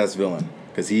is the best villain.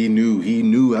 Because he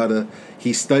knew how to,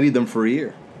 he studied them for a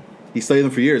year. He studied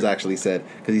them for years, actually, said.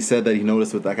 Because he said that he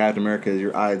noticed with Captain America,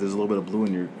 your eyes, there's a little bit of blue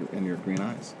in your green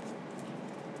eyes.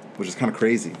 Which is kind of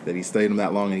crazy that he studied them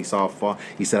that long and he saw a flaw.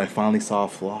 He said, I finally saw a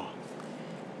flaw.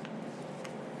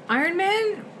 Iron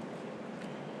Man?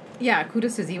 Yeah,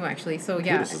 kudos to Zemo, actually. So,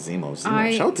 yeah. Kudos to Zemo.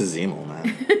 Shout out to Zemo,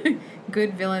 man.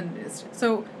 Good villain.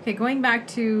 So, okay, going back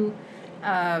to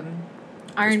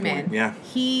Iron Man. Yeah.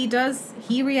 He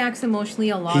reacts emotionally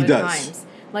a lot of times.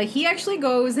 He actually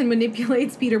goes and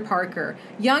manipulates Peter Parker,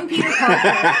 young Peter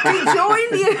Parker, to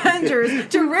join the Avengers,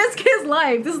 to risk his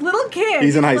life. This little kid.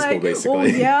 He's in high school, basically. Oh,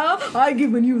 yeah? I've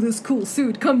given you this cool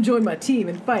suit. Come join my team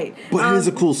and fight. But it is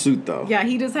a cool suit, though. Yeah,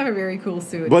 he does have a very cool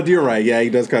suit. But you're right. Yeah, he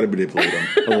does kind of manipulate him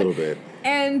a little bit.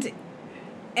 And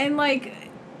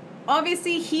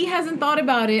obviously he hasn't thought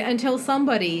about it until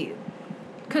somebody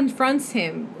confronts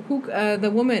him. Who, the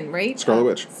woman, right? Scarlet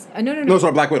Witch. No. No,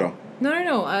 sorry, Black Widow.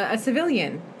 No, a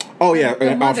civilian. Oh, yeah,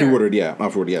 Alfred Woodard, yeah.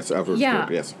 Alfred, yes. Alfred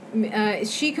Woodard, yes.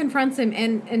 She confronts him,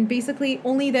 and basically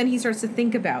only then he starts to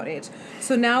think about it.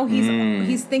 So now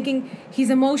he's thinking, he's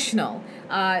emotional.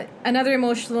 Another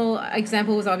emotional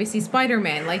example was obviously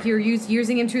Spider-Man. You're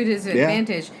using him to his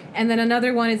advantage. And then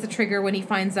another one is the trigger when he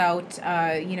finds out,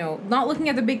 not looking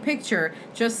at the big picture,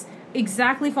 just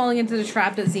exactly falling into the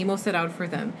trap that Zemo set out for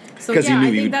them. So I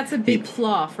think that's a big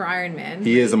flaw for Iron Man.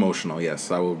 He is emotional,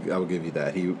 yes. I will give you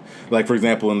that. He, for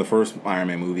example, in the first Iron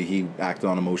Man movie, he acted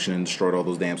on emotion and destroyed all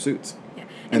those damn suits. Yeah.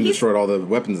 And destroyed all the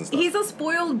weapons and stuff. He's a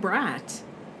spoiled brat.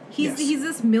 He's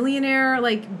this millionaire,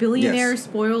 billionaire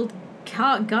spoiled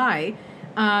guy.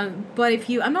 But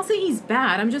I'm not saying he's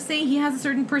bad. I'm just saying he has a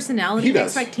certain personality,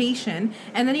 expectation.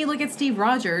 And then you look at Steve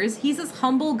Rogers. He's this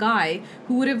humble guy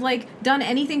who would have done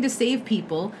anything to save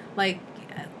people,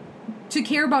 to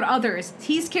care about others.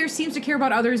 He seems to care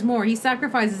about others more. He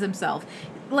sacrifices himself.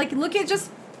 Look at just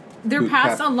their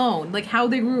past alone, how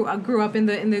they grew up in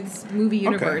this movie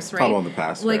universe, right? How on the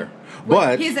past,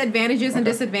 but his advantages and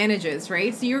disadvantages,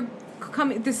 right? So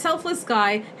the selfless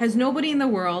guy has nobody in the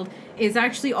world, is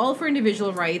actually all for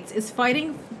individual rights, is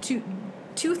fighting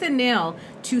tooth and nail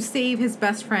to save his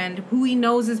best friend, who he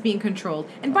knows is being controlled.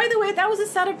 And by the way, that was a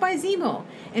setup by Zemo.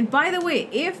 And by the way,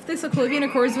 if the Sokovian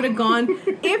Accords would have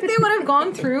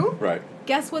gone through, right?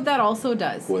 Guess what that also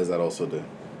does? What does that also do?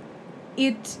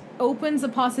 It opens a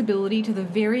possibility to the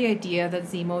very idea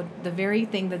that the very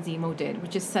thing that Zemo did,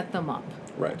 which is set them up.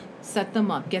 Right. Set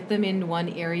them up, get them in one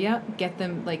area, get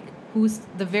them who's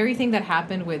the very thing that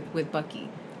happened with Bucky.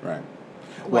 Right.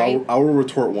 Well, I will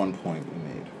retort one point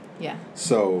we made. Yeah.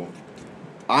 So,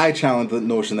 I challenge the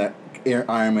notion that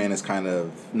Iron Man is kind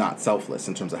of not selfless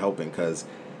in terms of helping, because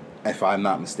if I'm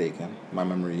not mistaken, my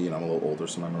memory, I'm a little older,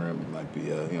 so my memory might be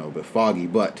a bit foggy,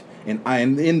 but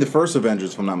in the first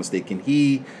Avengers, if I'm not mistaken,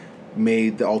 he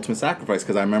made the ultimate sacrifice,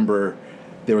 because I remember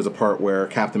there was a part where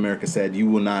Captain America said, "You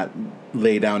will not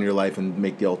lay down your life and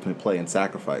make the ultimate play and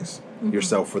sacrifice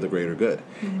yourself for the greater good."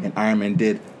 And Iron Man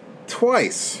did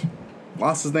twice.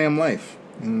 Lost his damn life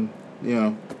in,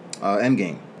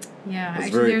 Endgame. Yeah, It's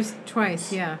actually, there's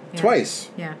twice. Yeah. Twice.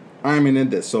 Yeah. Iron Man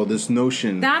did this. So this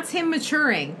notion... That's him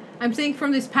maturing. I'm saying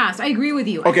from this past. I agree with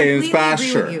you. Okay, in his past,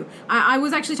 sure. With you. I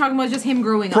was actually talking about just him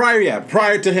growing up.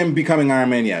 Prior to him becoming Iron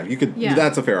Man, you could. Yeah.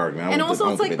 That's a fair argument. And also,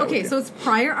 it's like, okay, so it's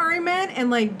prior Iron Man and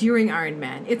like during Iron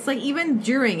Man. It's like even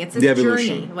during, it's his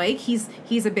journey. Like he's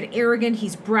a bit arrogant.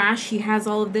 He's brash. He has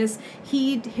all of this.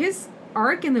 His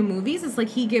arc in the movies is like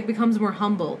he becomes more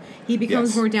humble. He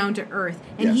becomes more down to earth,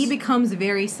 and he becomes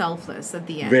very selfless at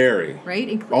the end. Very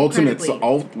right. Ultimate.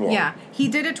 Yeah, he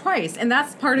did it twice, and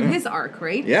that's part of his arc,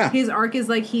 right? Yeah, his arc is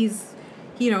like he's,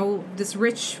 this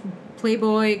rich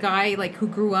playboy guy like who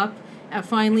grew up.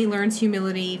 Finally learns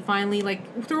humility, finally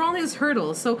like through all his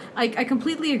hurdles. So I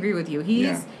completely agree with you.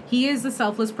 He is a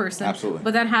selfless person. Absolutely.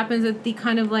 But that happens at the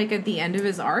kind of like at the end of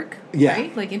his arc. Yeah.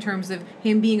 Right? Like in terms of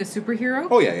him being a superhero.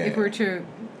 Oh yeah. If we're to,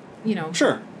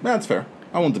 Sure. That's fair.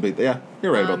 I won't debate that. Yeah.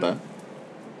 You're right about that.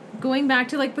 Going back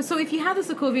to but so if you had the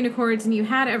Sokovian Accords and you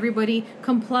had everybody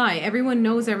comply, everyone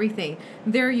knows everything.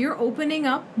 You're opening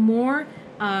up more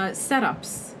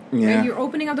setups. Yeah. Right? You're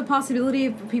opening up the possibility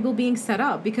of people being set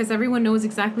up because everyone knows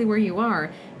exactly where you are.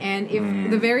 And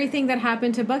if the very thing that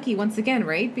happened to Bucky once again,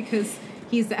 right? Because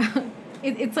he's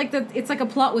it's like a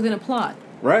plot within a plot.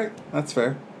 Right. That's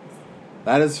fair.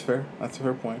 That is fair. That's a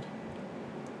fair point.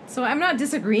 So I'm not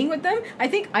disagreeing with them. I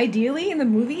think ideally in the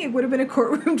movie it would have been a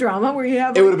courtroom drama where you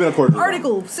have it would have been a courtroom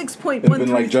Article 6.1. It would have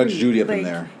been like Judge Judy up in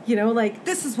there.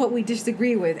 This is what we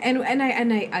disagree with. And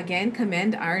I again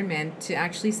commend Iron Man to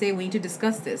actually say we need to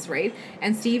discuss this, right?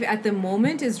 And Steve at the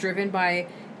moment is driven by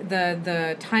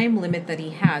the time limit that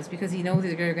he has because he knows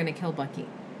they're going to kill Bucky,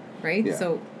 right? Yeah.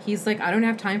 So he's like, I don't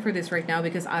have time for this right now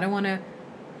because I don't want to.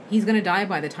 He's going to die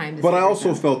by the time this. But I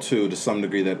also felt, too, to some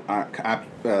degree, that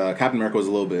Captain America was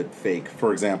a little bit fake.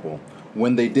 For example,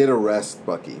 when they did arrest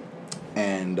Bucky,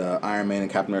 and Iron Man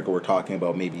and Captain America were talking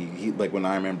about when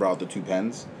Iron Man brought the two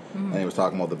pens, and he was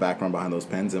talking about the background behind those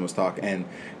pens, and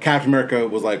Captain America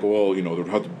was like, well,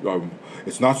 I'm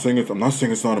not saying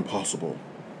it's not impossible.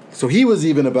 So he was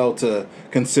even about to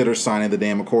consider signing the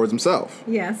damn Accords himself.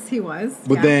 Yes, he was.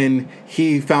 But then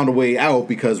he found a way out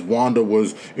because Wanda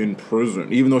was in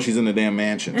prison. Even though she's in a damn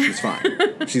mansion, she's fine.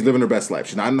 She's living her best life.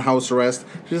 She's not in house arrest.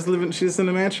 She's just in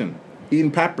a mansion. Eating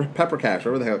pepper cash,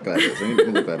 whatever the hell that is. I need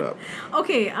to look that up.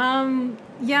 Okay,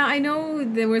 yeah, I know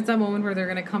there was that moment where they're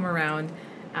going to come around.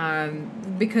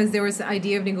 Because there was the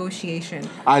idea of negotiation.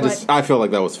 I felt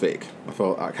like that was fake. I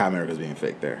felt Captain America was being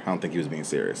fake there. I don't think he was being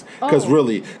serious. Because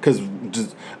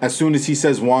just as soon as he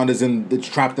says Wanda's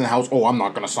trapped in the house, I'm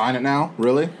not going to sign it now?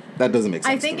 Really? That doesn't make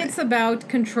sense. I think it's about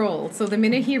control. So the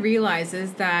minute he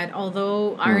realizes that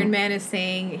although Iron Man is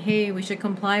saying, hey, we should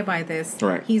comply by this,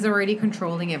 he's already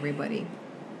controlling everybody.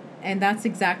 And that's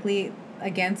exactly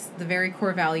against the very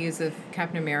core values of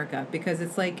Captain America, because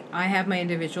it's like, I have my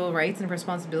individual rights and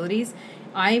responsibilities.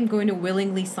 I am going to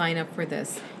willingly sign up for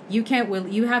this. You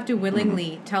have to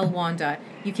willingly tell Wanda.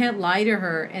 You can't lie to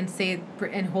her and say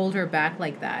and hold her back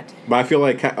like that. But I feel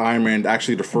like Iron Man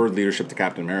actually deferred leadership to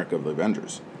Captain America of the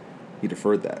Avengers. He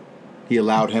deferred that. He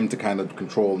allowed him to kind of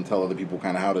control and tell other people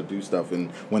kind of how to do stuff.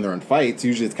 And when they're in fights,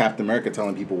 usually it's Captain America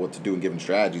telling people what to do and giving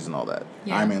strategies and all that.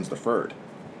 Yeah. Iron Man's deferred.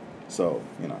 So,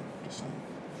 just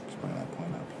bring that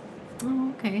point up.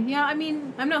 Oh, okay. Yeah, I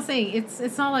mean, I'm not saying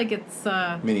it's not like it's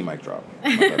mini mic drop.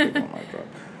 Not that big one mic drop.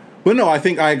 But no, I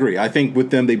agree. I think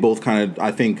with them, they both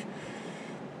I think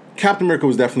Captain America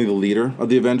was definitely the leader of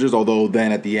the Avengers, although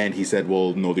then at the end he said,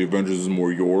 well, no, the Avengers is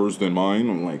more yours than mine.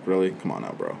 I'm like, really? Come on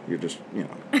now, bro. You're just,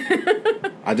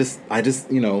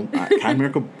 Captain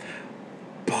America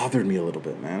bothered me a little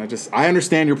bit, man. I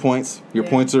understand your points. Your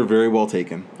points are very well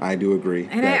taken. I do agree.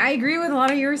 And I agree with a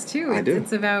lot of yours, too. I do.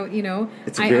 It's about,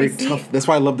 It's very tough. That's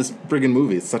why I love this friggin'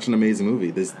 movie. It's such an amazing movie.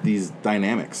 These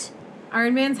dynamics.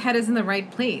 Iron Man's head is in the right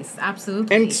place.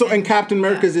 Absolutely. And Captain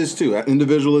America's is, too.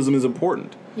 Individualism is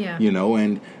important. Yeah.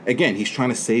 And again, he's trying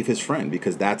to save his friend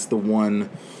because that's the one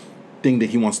thing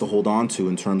that he wants to hold on to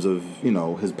in terms of,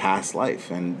 his past life.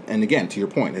 And again, to your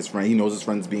point, his friend, he knows his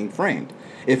friend's being framed.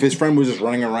 If his friend was just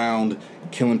running around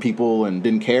killing people and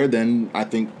didn't care, then I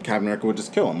think Captain America would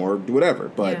just kill him or do whatever.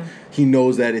 But he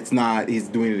knows that it's not, he's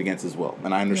doing it against his will.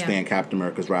 And I understand Captain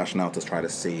America's rationale to try to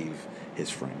save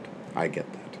his friend. I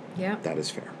get that. Yeah. That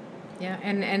is fair. Yeah,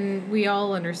 and we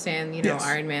all understand,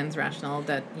 Iron Man's rationale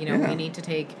that, we need to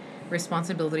take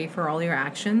responsibility for all your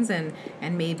actions, and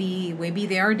maybe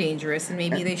they are dangerous, and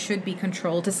maybe they should be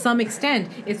controlled to some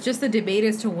extent. It's just the debate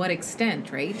as to what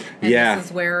extent, right? And this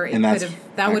is where it could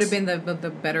have that would have been the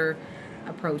better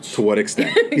approach. To what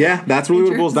extent? Yeah, that's really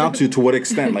what it boils down to. To what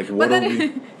extent? Like, what are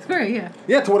we? Sorry, yeah.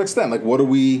 Yeah, to what extent? Like, what are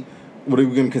we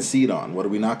going to concede on? What are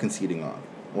we not conceding on?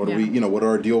 What are we? What are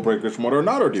our deal breakers from what are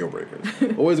not our deal breakers?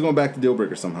 Always going back to deal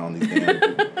breakers somehow in these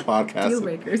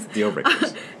podcasts. Deal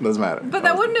breakers. Doesn't matter. But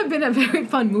that wouldn't have been a very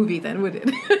fun movie then, would it?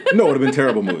 No, it would have been a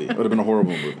terrible movie. It would have been a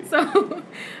horrible movie.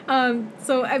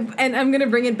 And I'm gonna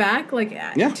bring it back, like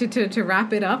to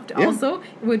wrap it up. Also,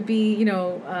 would be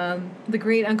the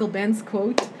great Uncle Ben's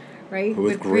quote, right?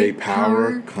 With great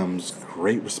power comes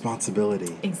great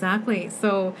responsibility. Exactly.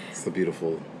 So it's a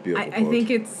beautiful quote. I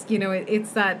think it's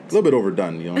it's that a little bit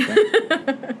overdone. You know what I'm saying?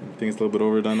 You think it's a little bit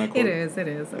overdone, that quote? It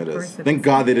is. Of course. Thank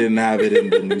God they didn't have it in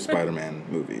the new Spider-Man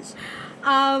movies.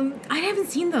 I haven't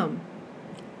seen them.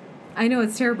 I know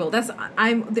it's terrible.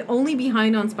 I'm the only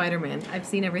behind on Spider-Man. I've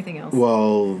seen everything else.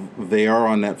 Well, they are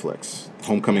on Netflix.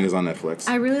 Homecoming is on Netflix.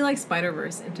 I really like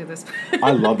Spider-Verse Into This.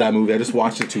 I love that movie. I just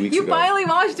watched it 2 weeks ago. You finally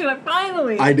watched it.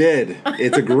 Finally. I did.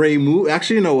 It's a great movie.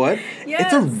 Actually, you know what? Yes.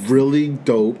 It's a really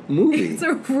dope movie. It's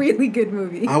a really good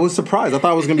movie. I was surprised. I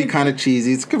thought it was going to be kind of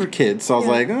cheesy. It's good for kids. So I was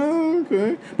like, oh,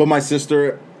 okay. But my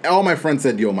sister... All my friends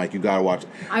said, "Yo, Mike, you gotta watch it."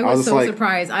 I was so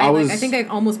surprised. I think I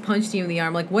almost punched you in the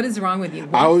arm. Like, what is wrong with you?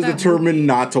 I was determined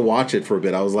not to watch it for a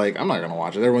bit. I was like, I'm not gonna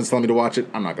watch it. Everyone's telling me to watch it.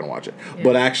 I'm not gonna watch it. Yeah.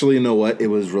 But actually, you know what? It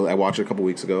was really. I watched it a couple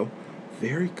weeks ago.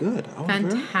 Very good.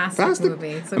 Fantastic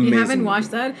movie. So if you haven't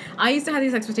watched that, I used to have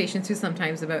these expectations too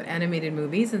sometimes about animated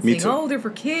movies and saying, "Oh, they're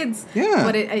for kids." Yeah.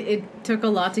 But it took a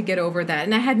lot to get over that,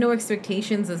 and I had no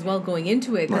expectations as well going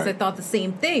into it because I thought the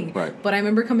same thing. Right. But I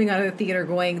remember coming out of the theater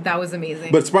going, "That was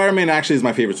amazing." But Spider-Man actually is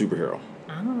my favorite superhero.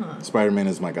 Ah. Spider-Man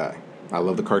is my guy. I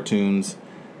love the cartoons.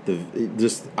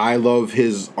 I love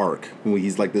his arc.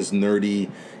 He's like this nerdy,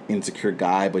 insecure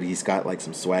guy, but he's got like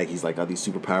some swag. He's like got these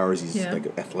superpowers. He's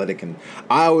like athletic, and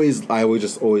I always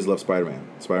love Spider-Man.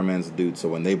 Spider-Man's the dude. So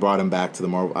when they brought him back to the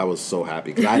Marvel, I was so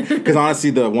happy because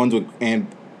honestly, the ones with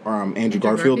Andrew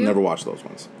Garfield, never watched those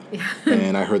ones. Yeah.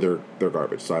 And I heard they're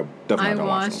garbage, so I definitely not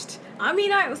watched them. I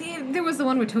mean, there was the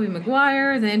one with Tobey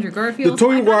Maguire, the Andrew Garfield. The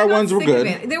Tobey Maguire ones were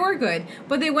good. They were good,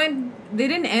 but they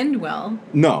didn't end well.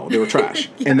 No, they were trash.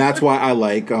 And that's why I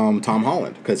like Tom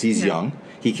Holland, because he's young.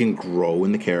 He can grow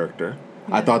in the character.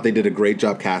 Yeah. I thought they did a great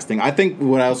job casting. I think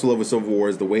what I also love with Civil War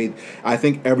is the way I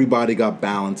think everybody got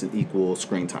balance and equal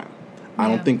screen time. I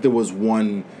don't think there was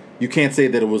one... You can't say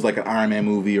that it was like an Iron Man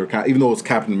movie or even though it was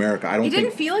Captain America. I don't think... It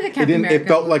didn't feel like a Captain America It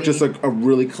felt movie. like just a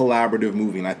really collaborative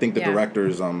movie. And I think the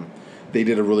directors... they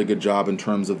did a really good job in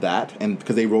terms of that, and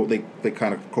because they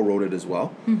kind of co-wrote it as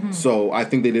well. Mm-hmm. So I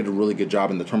think they did a really good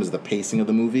job in the terms of the pacing of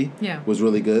the movie. Yeah, was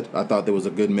really good. I thought there was a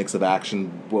good mix of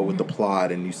action, with the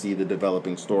plot, and you see the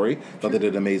developing story. Thought they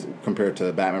did amazing compared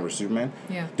to Batman vs Superman.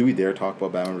 Yeah, do we dare talk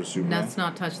about Batman vs Superman? That's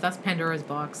not touched. That's Pandora's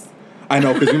box. I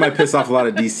know, because we might piss off a lot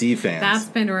of DC fans. That's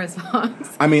Pandora's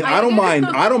box. I mean, I don't mind.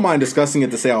 I don't mind discussing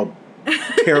it to say how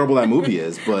terrible that movie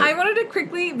is, but I wanted to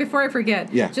quickly, before I forget,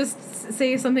 just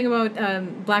say something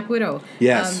about Black Widow.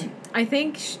 Yes. I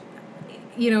think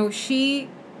she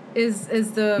is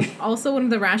the also one of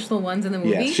the rational ones in the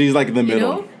movie. Yeah, she's like in the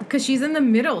middle. Because she's in the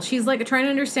middle. She's like trying to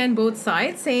understand both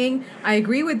sides, saying, I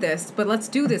agree with this, but let's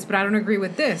do this, but I don't agree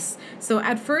with this. So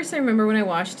at first I remember when I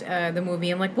watched the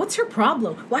movie, I'm like, what's her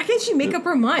problem? Why can't she make up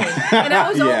her mind? And I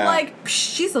was all like,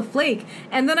 she's a flake.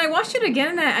 And then I watched it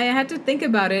again and I had to think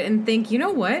about it and think, you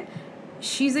know what?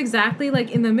 She's exactly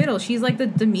like in the middle. She's like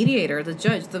the mediator, the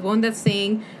judge, the one that's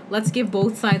saying, let's give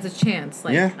both sides a chance.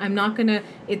 Like, I'm not gonna,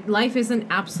 life isn't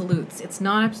absolutes. It's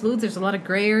not absolutes. There's a lot of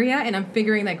gray area, and I'm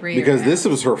figuring that gray area because this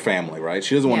was her family, right?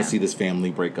 She doesn't want to see this family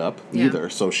break up either.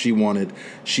 So she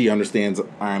understands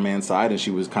Iron Man's side, and she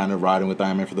was kind of riding with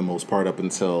Iron Man for the most part up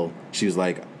until she was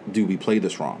like, dude, we played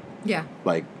this wrong. Yeah.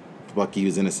 Like, Bucky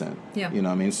was innocent. Yeah. You know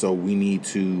what I mean? So we need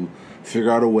to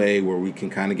figure out a way where we can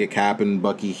kind of get Cap and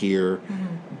Bucky here,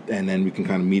 and then we can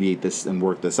kind of mediate this and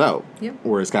work this out. Yep.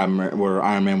 Whereas where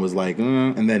Iron Man was like,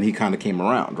 and then he kind of came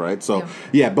around, right? So,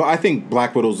 but I think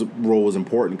Black Widow's role was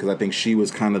important because I think she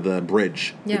was kind of the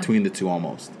bridge between the two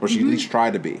almost. Or she at least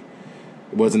tried to be.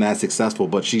 It wasn't as successful,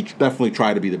 but she definitely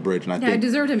tried to be the bridge. And I think I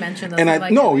deserve to mention that.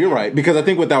 And you're right. Because I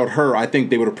think without her, I think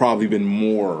they would have probably been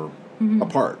more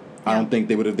apart. I don't think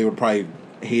they would have probably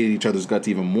hated each other's guts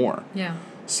even more. Yeah.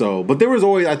 So, but there was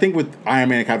always, I think with Iron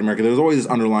Man and Captain America, there was always this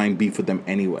underlying beef with them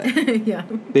anyway. Yeah.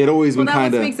 They had always been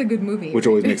kind of... Which makes a good movie. Which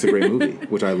always makes a great movie,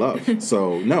 which I love.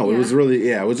 So, no, it was really,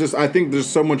 it was just, I think there's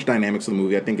so much dynamics to the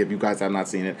movie. I think if you guys have not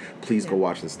seen it, please go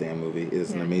watch this damn movie. It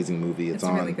is an amazing movie. It's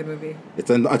a really good movie.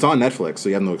 It's on Netflix, so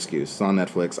you have no excuse. It's on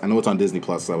Netflix. I know it's on Disney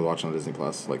Plus, so I was watching on Disney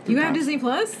Plus. Like, you have Disney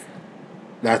Plus?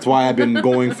 That's why I've been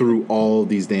going through all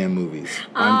these damn movies.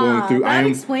 That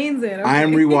explains it. Okay. I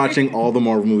am rewatching all the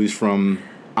Marvel movies from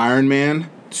Iron Man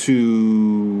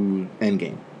to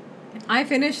Endgame. I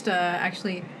finished,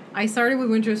 actually, I started with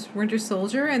Winter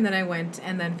Soldier, and then I went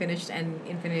and then finished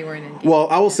Infinity War and Endgame. Well,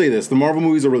 I will say this. The Marvel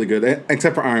movies are really good,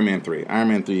 except for Iron Man 3. Iron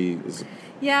Man 3 is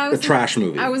a trash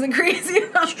movie. I wasn't crazy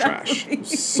about it's trash. I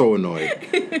was so annoyed.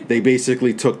 They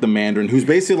basically took the Mandarin, who's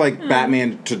basically like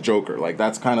Batman to Joker. Like,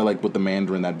 that's kind of like what the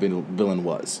Mandarin, that villain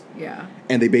was. Yeah.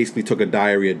 And they basically took a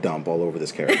diarrhea dump all over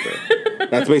this character.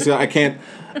 That's basically, I can't,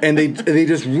 and they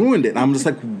just ruined it. And I'm just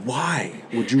like, why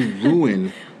would you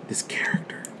ruin this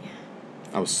character?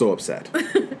 I was so upset.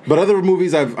 But other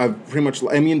movies I've pretty much,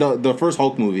 I mean, the first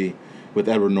Hulk movie with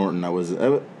Edward Norton,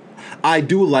 I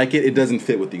do like it. It doesn't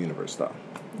fit with the universe, though.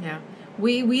 Yeah.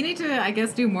 We need to, I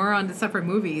guess, do more on the separate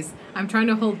movies. I'm trying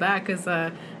to hold back because...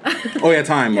 oh, yeah,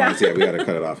 time-wise. Yeah, we got to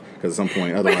cut it off. Because at some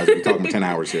point, otherwise we'll be talking for 10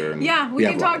 hours here. And we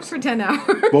can talk for 10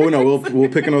 hours. But no, we'll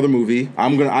pick another movie.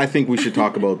 I think we should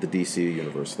talk about the DC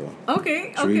universe, though.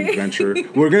 Okay, we venture?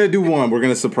 We're going to do one. We're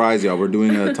going to surprise y'all. We're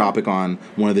doing a topic on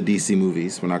one of the DC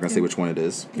movies. We're not going to say which one it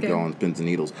is. Keep it all on pins and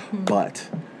needles. But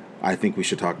I think we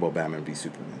should talk about Batman v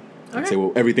Superman. And say,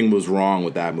 well, everything was wrong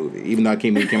with that movie. Even though it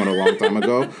came out a long time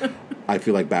ago, I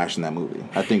feel like bashing that movie.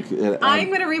 I think... I'm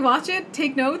going to rewatch it,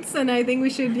 take notes, and I think we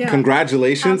should,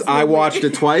 Congratulations. Absolutely. I watched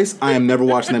it twice. I am never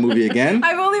watching that movie again.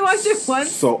 I've only watched it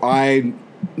once. So I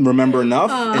remember enough,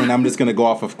 and I'm just going to go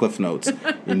off of Cliff Notes.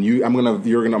 And I'm going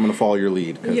to follow your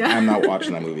lead, because I'm not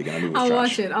watching that movie again. That movie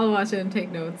was trash. I'll watch it and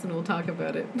take notes, and we'll talk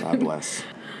about it. God bless.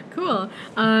 Cool.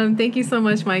 Thank you so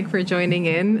much, Mike, for joining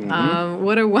in. Mm-hmm.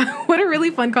 What a really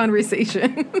fun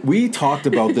conversation. We talked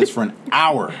about this for an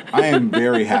hour. I am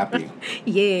very happy.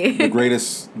 Yeah. The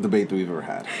greatest debate that we've ever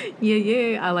had.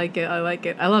 Yeah. I like it. I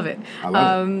love it. I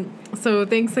love it. So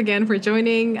thanks again for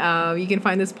joining. You can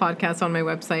find this podcast on my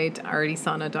website,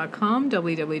 artysana.com,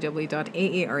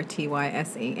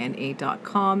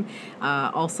 www.aartysana.com.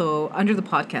 Also, under the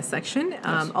podcast section.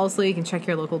 Yes. Also, you can check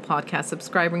your local podcast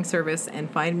subscribing service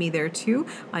and find me there too.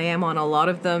 I am on a lot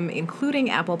of them,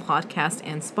 including Apple Podcast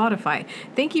and Spotify.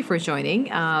 Thank you for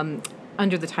joining.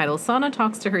 Under the title, Sana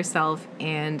Talks to Herself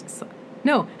and...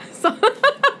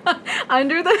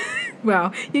 under the...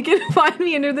 Wow. You can find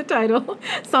me under the title,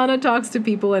 Sana Talks to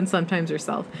People and Sometimes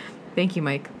Herself. Thank you,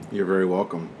 Mike. You're very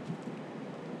welcome.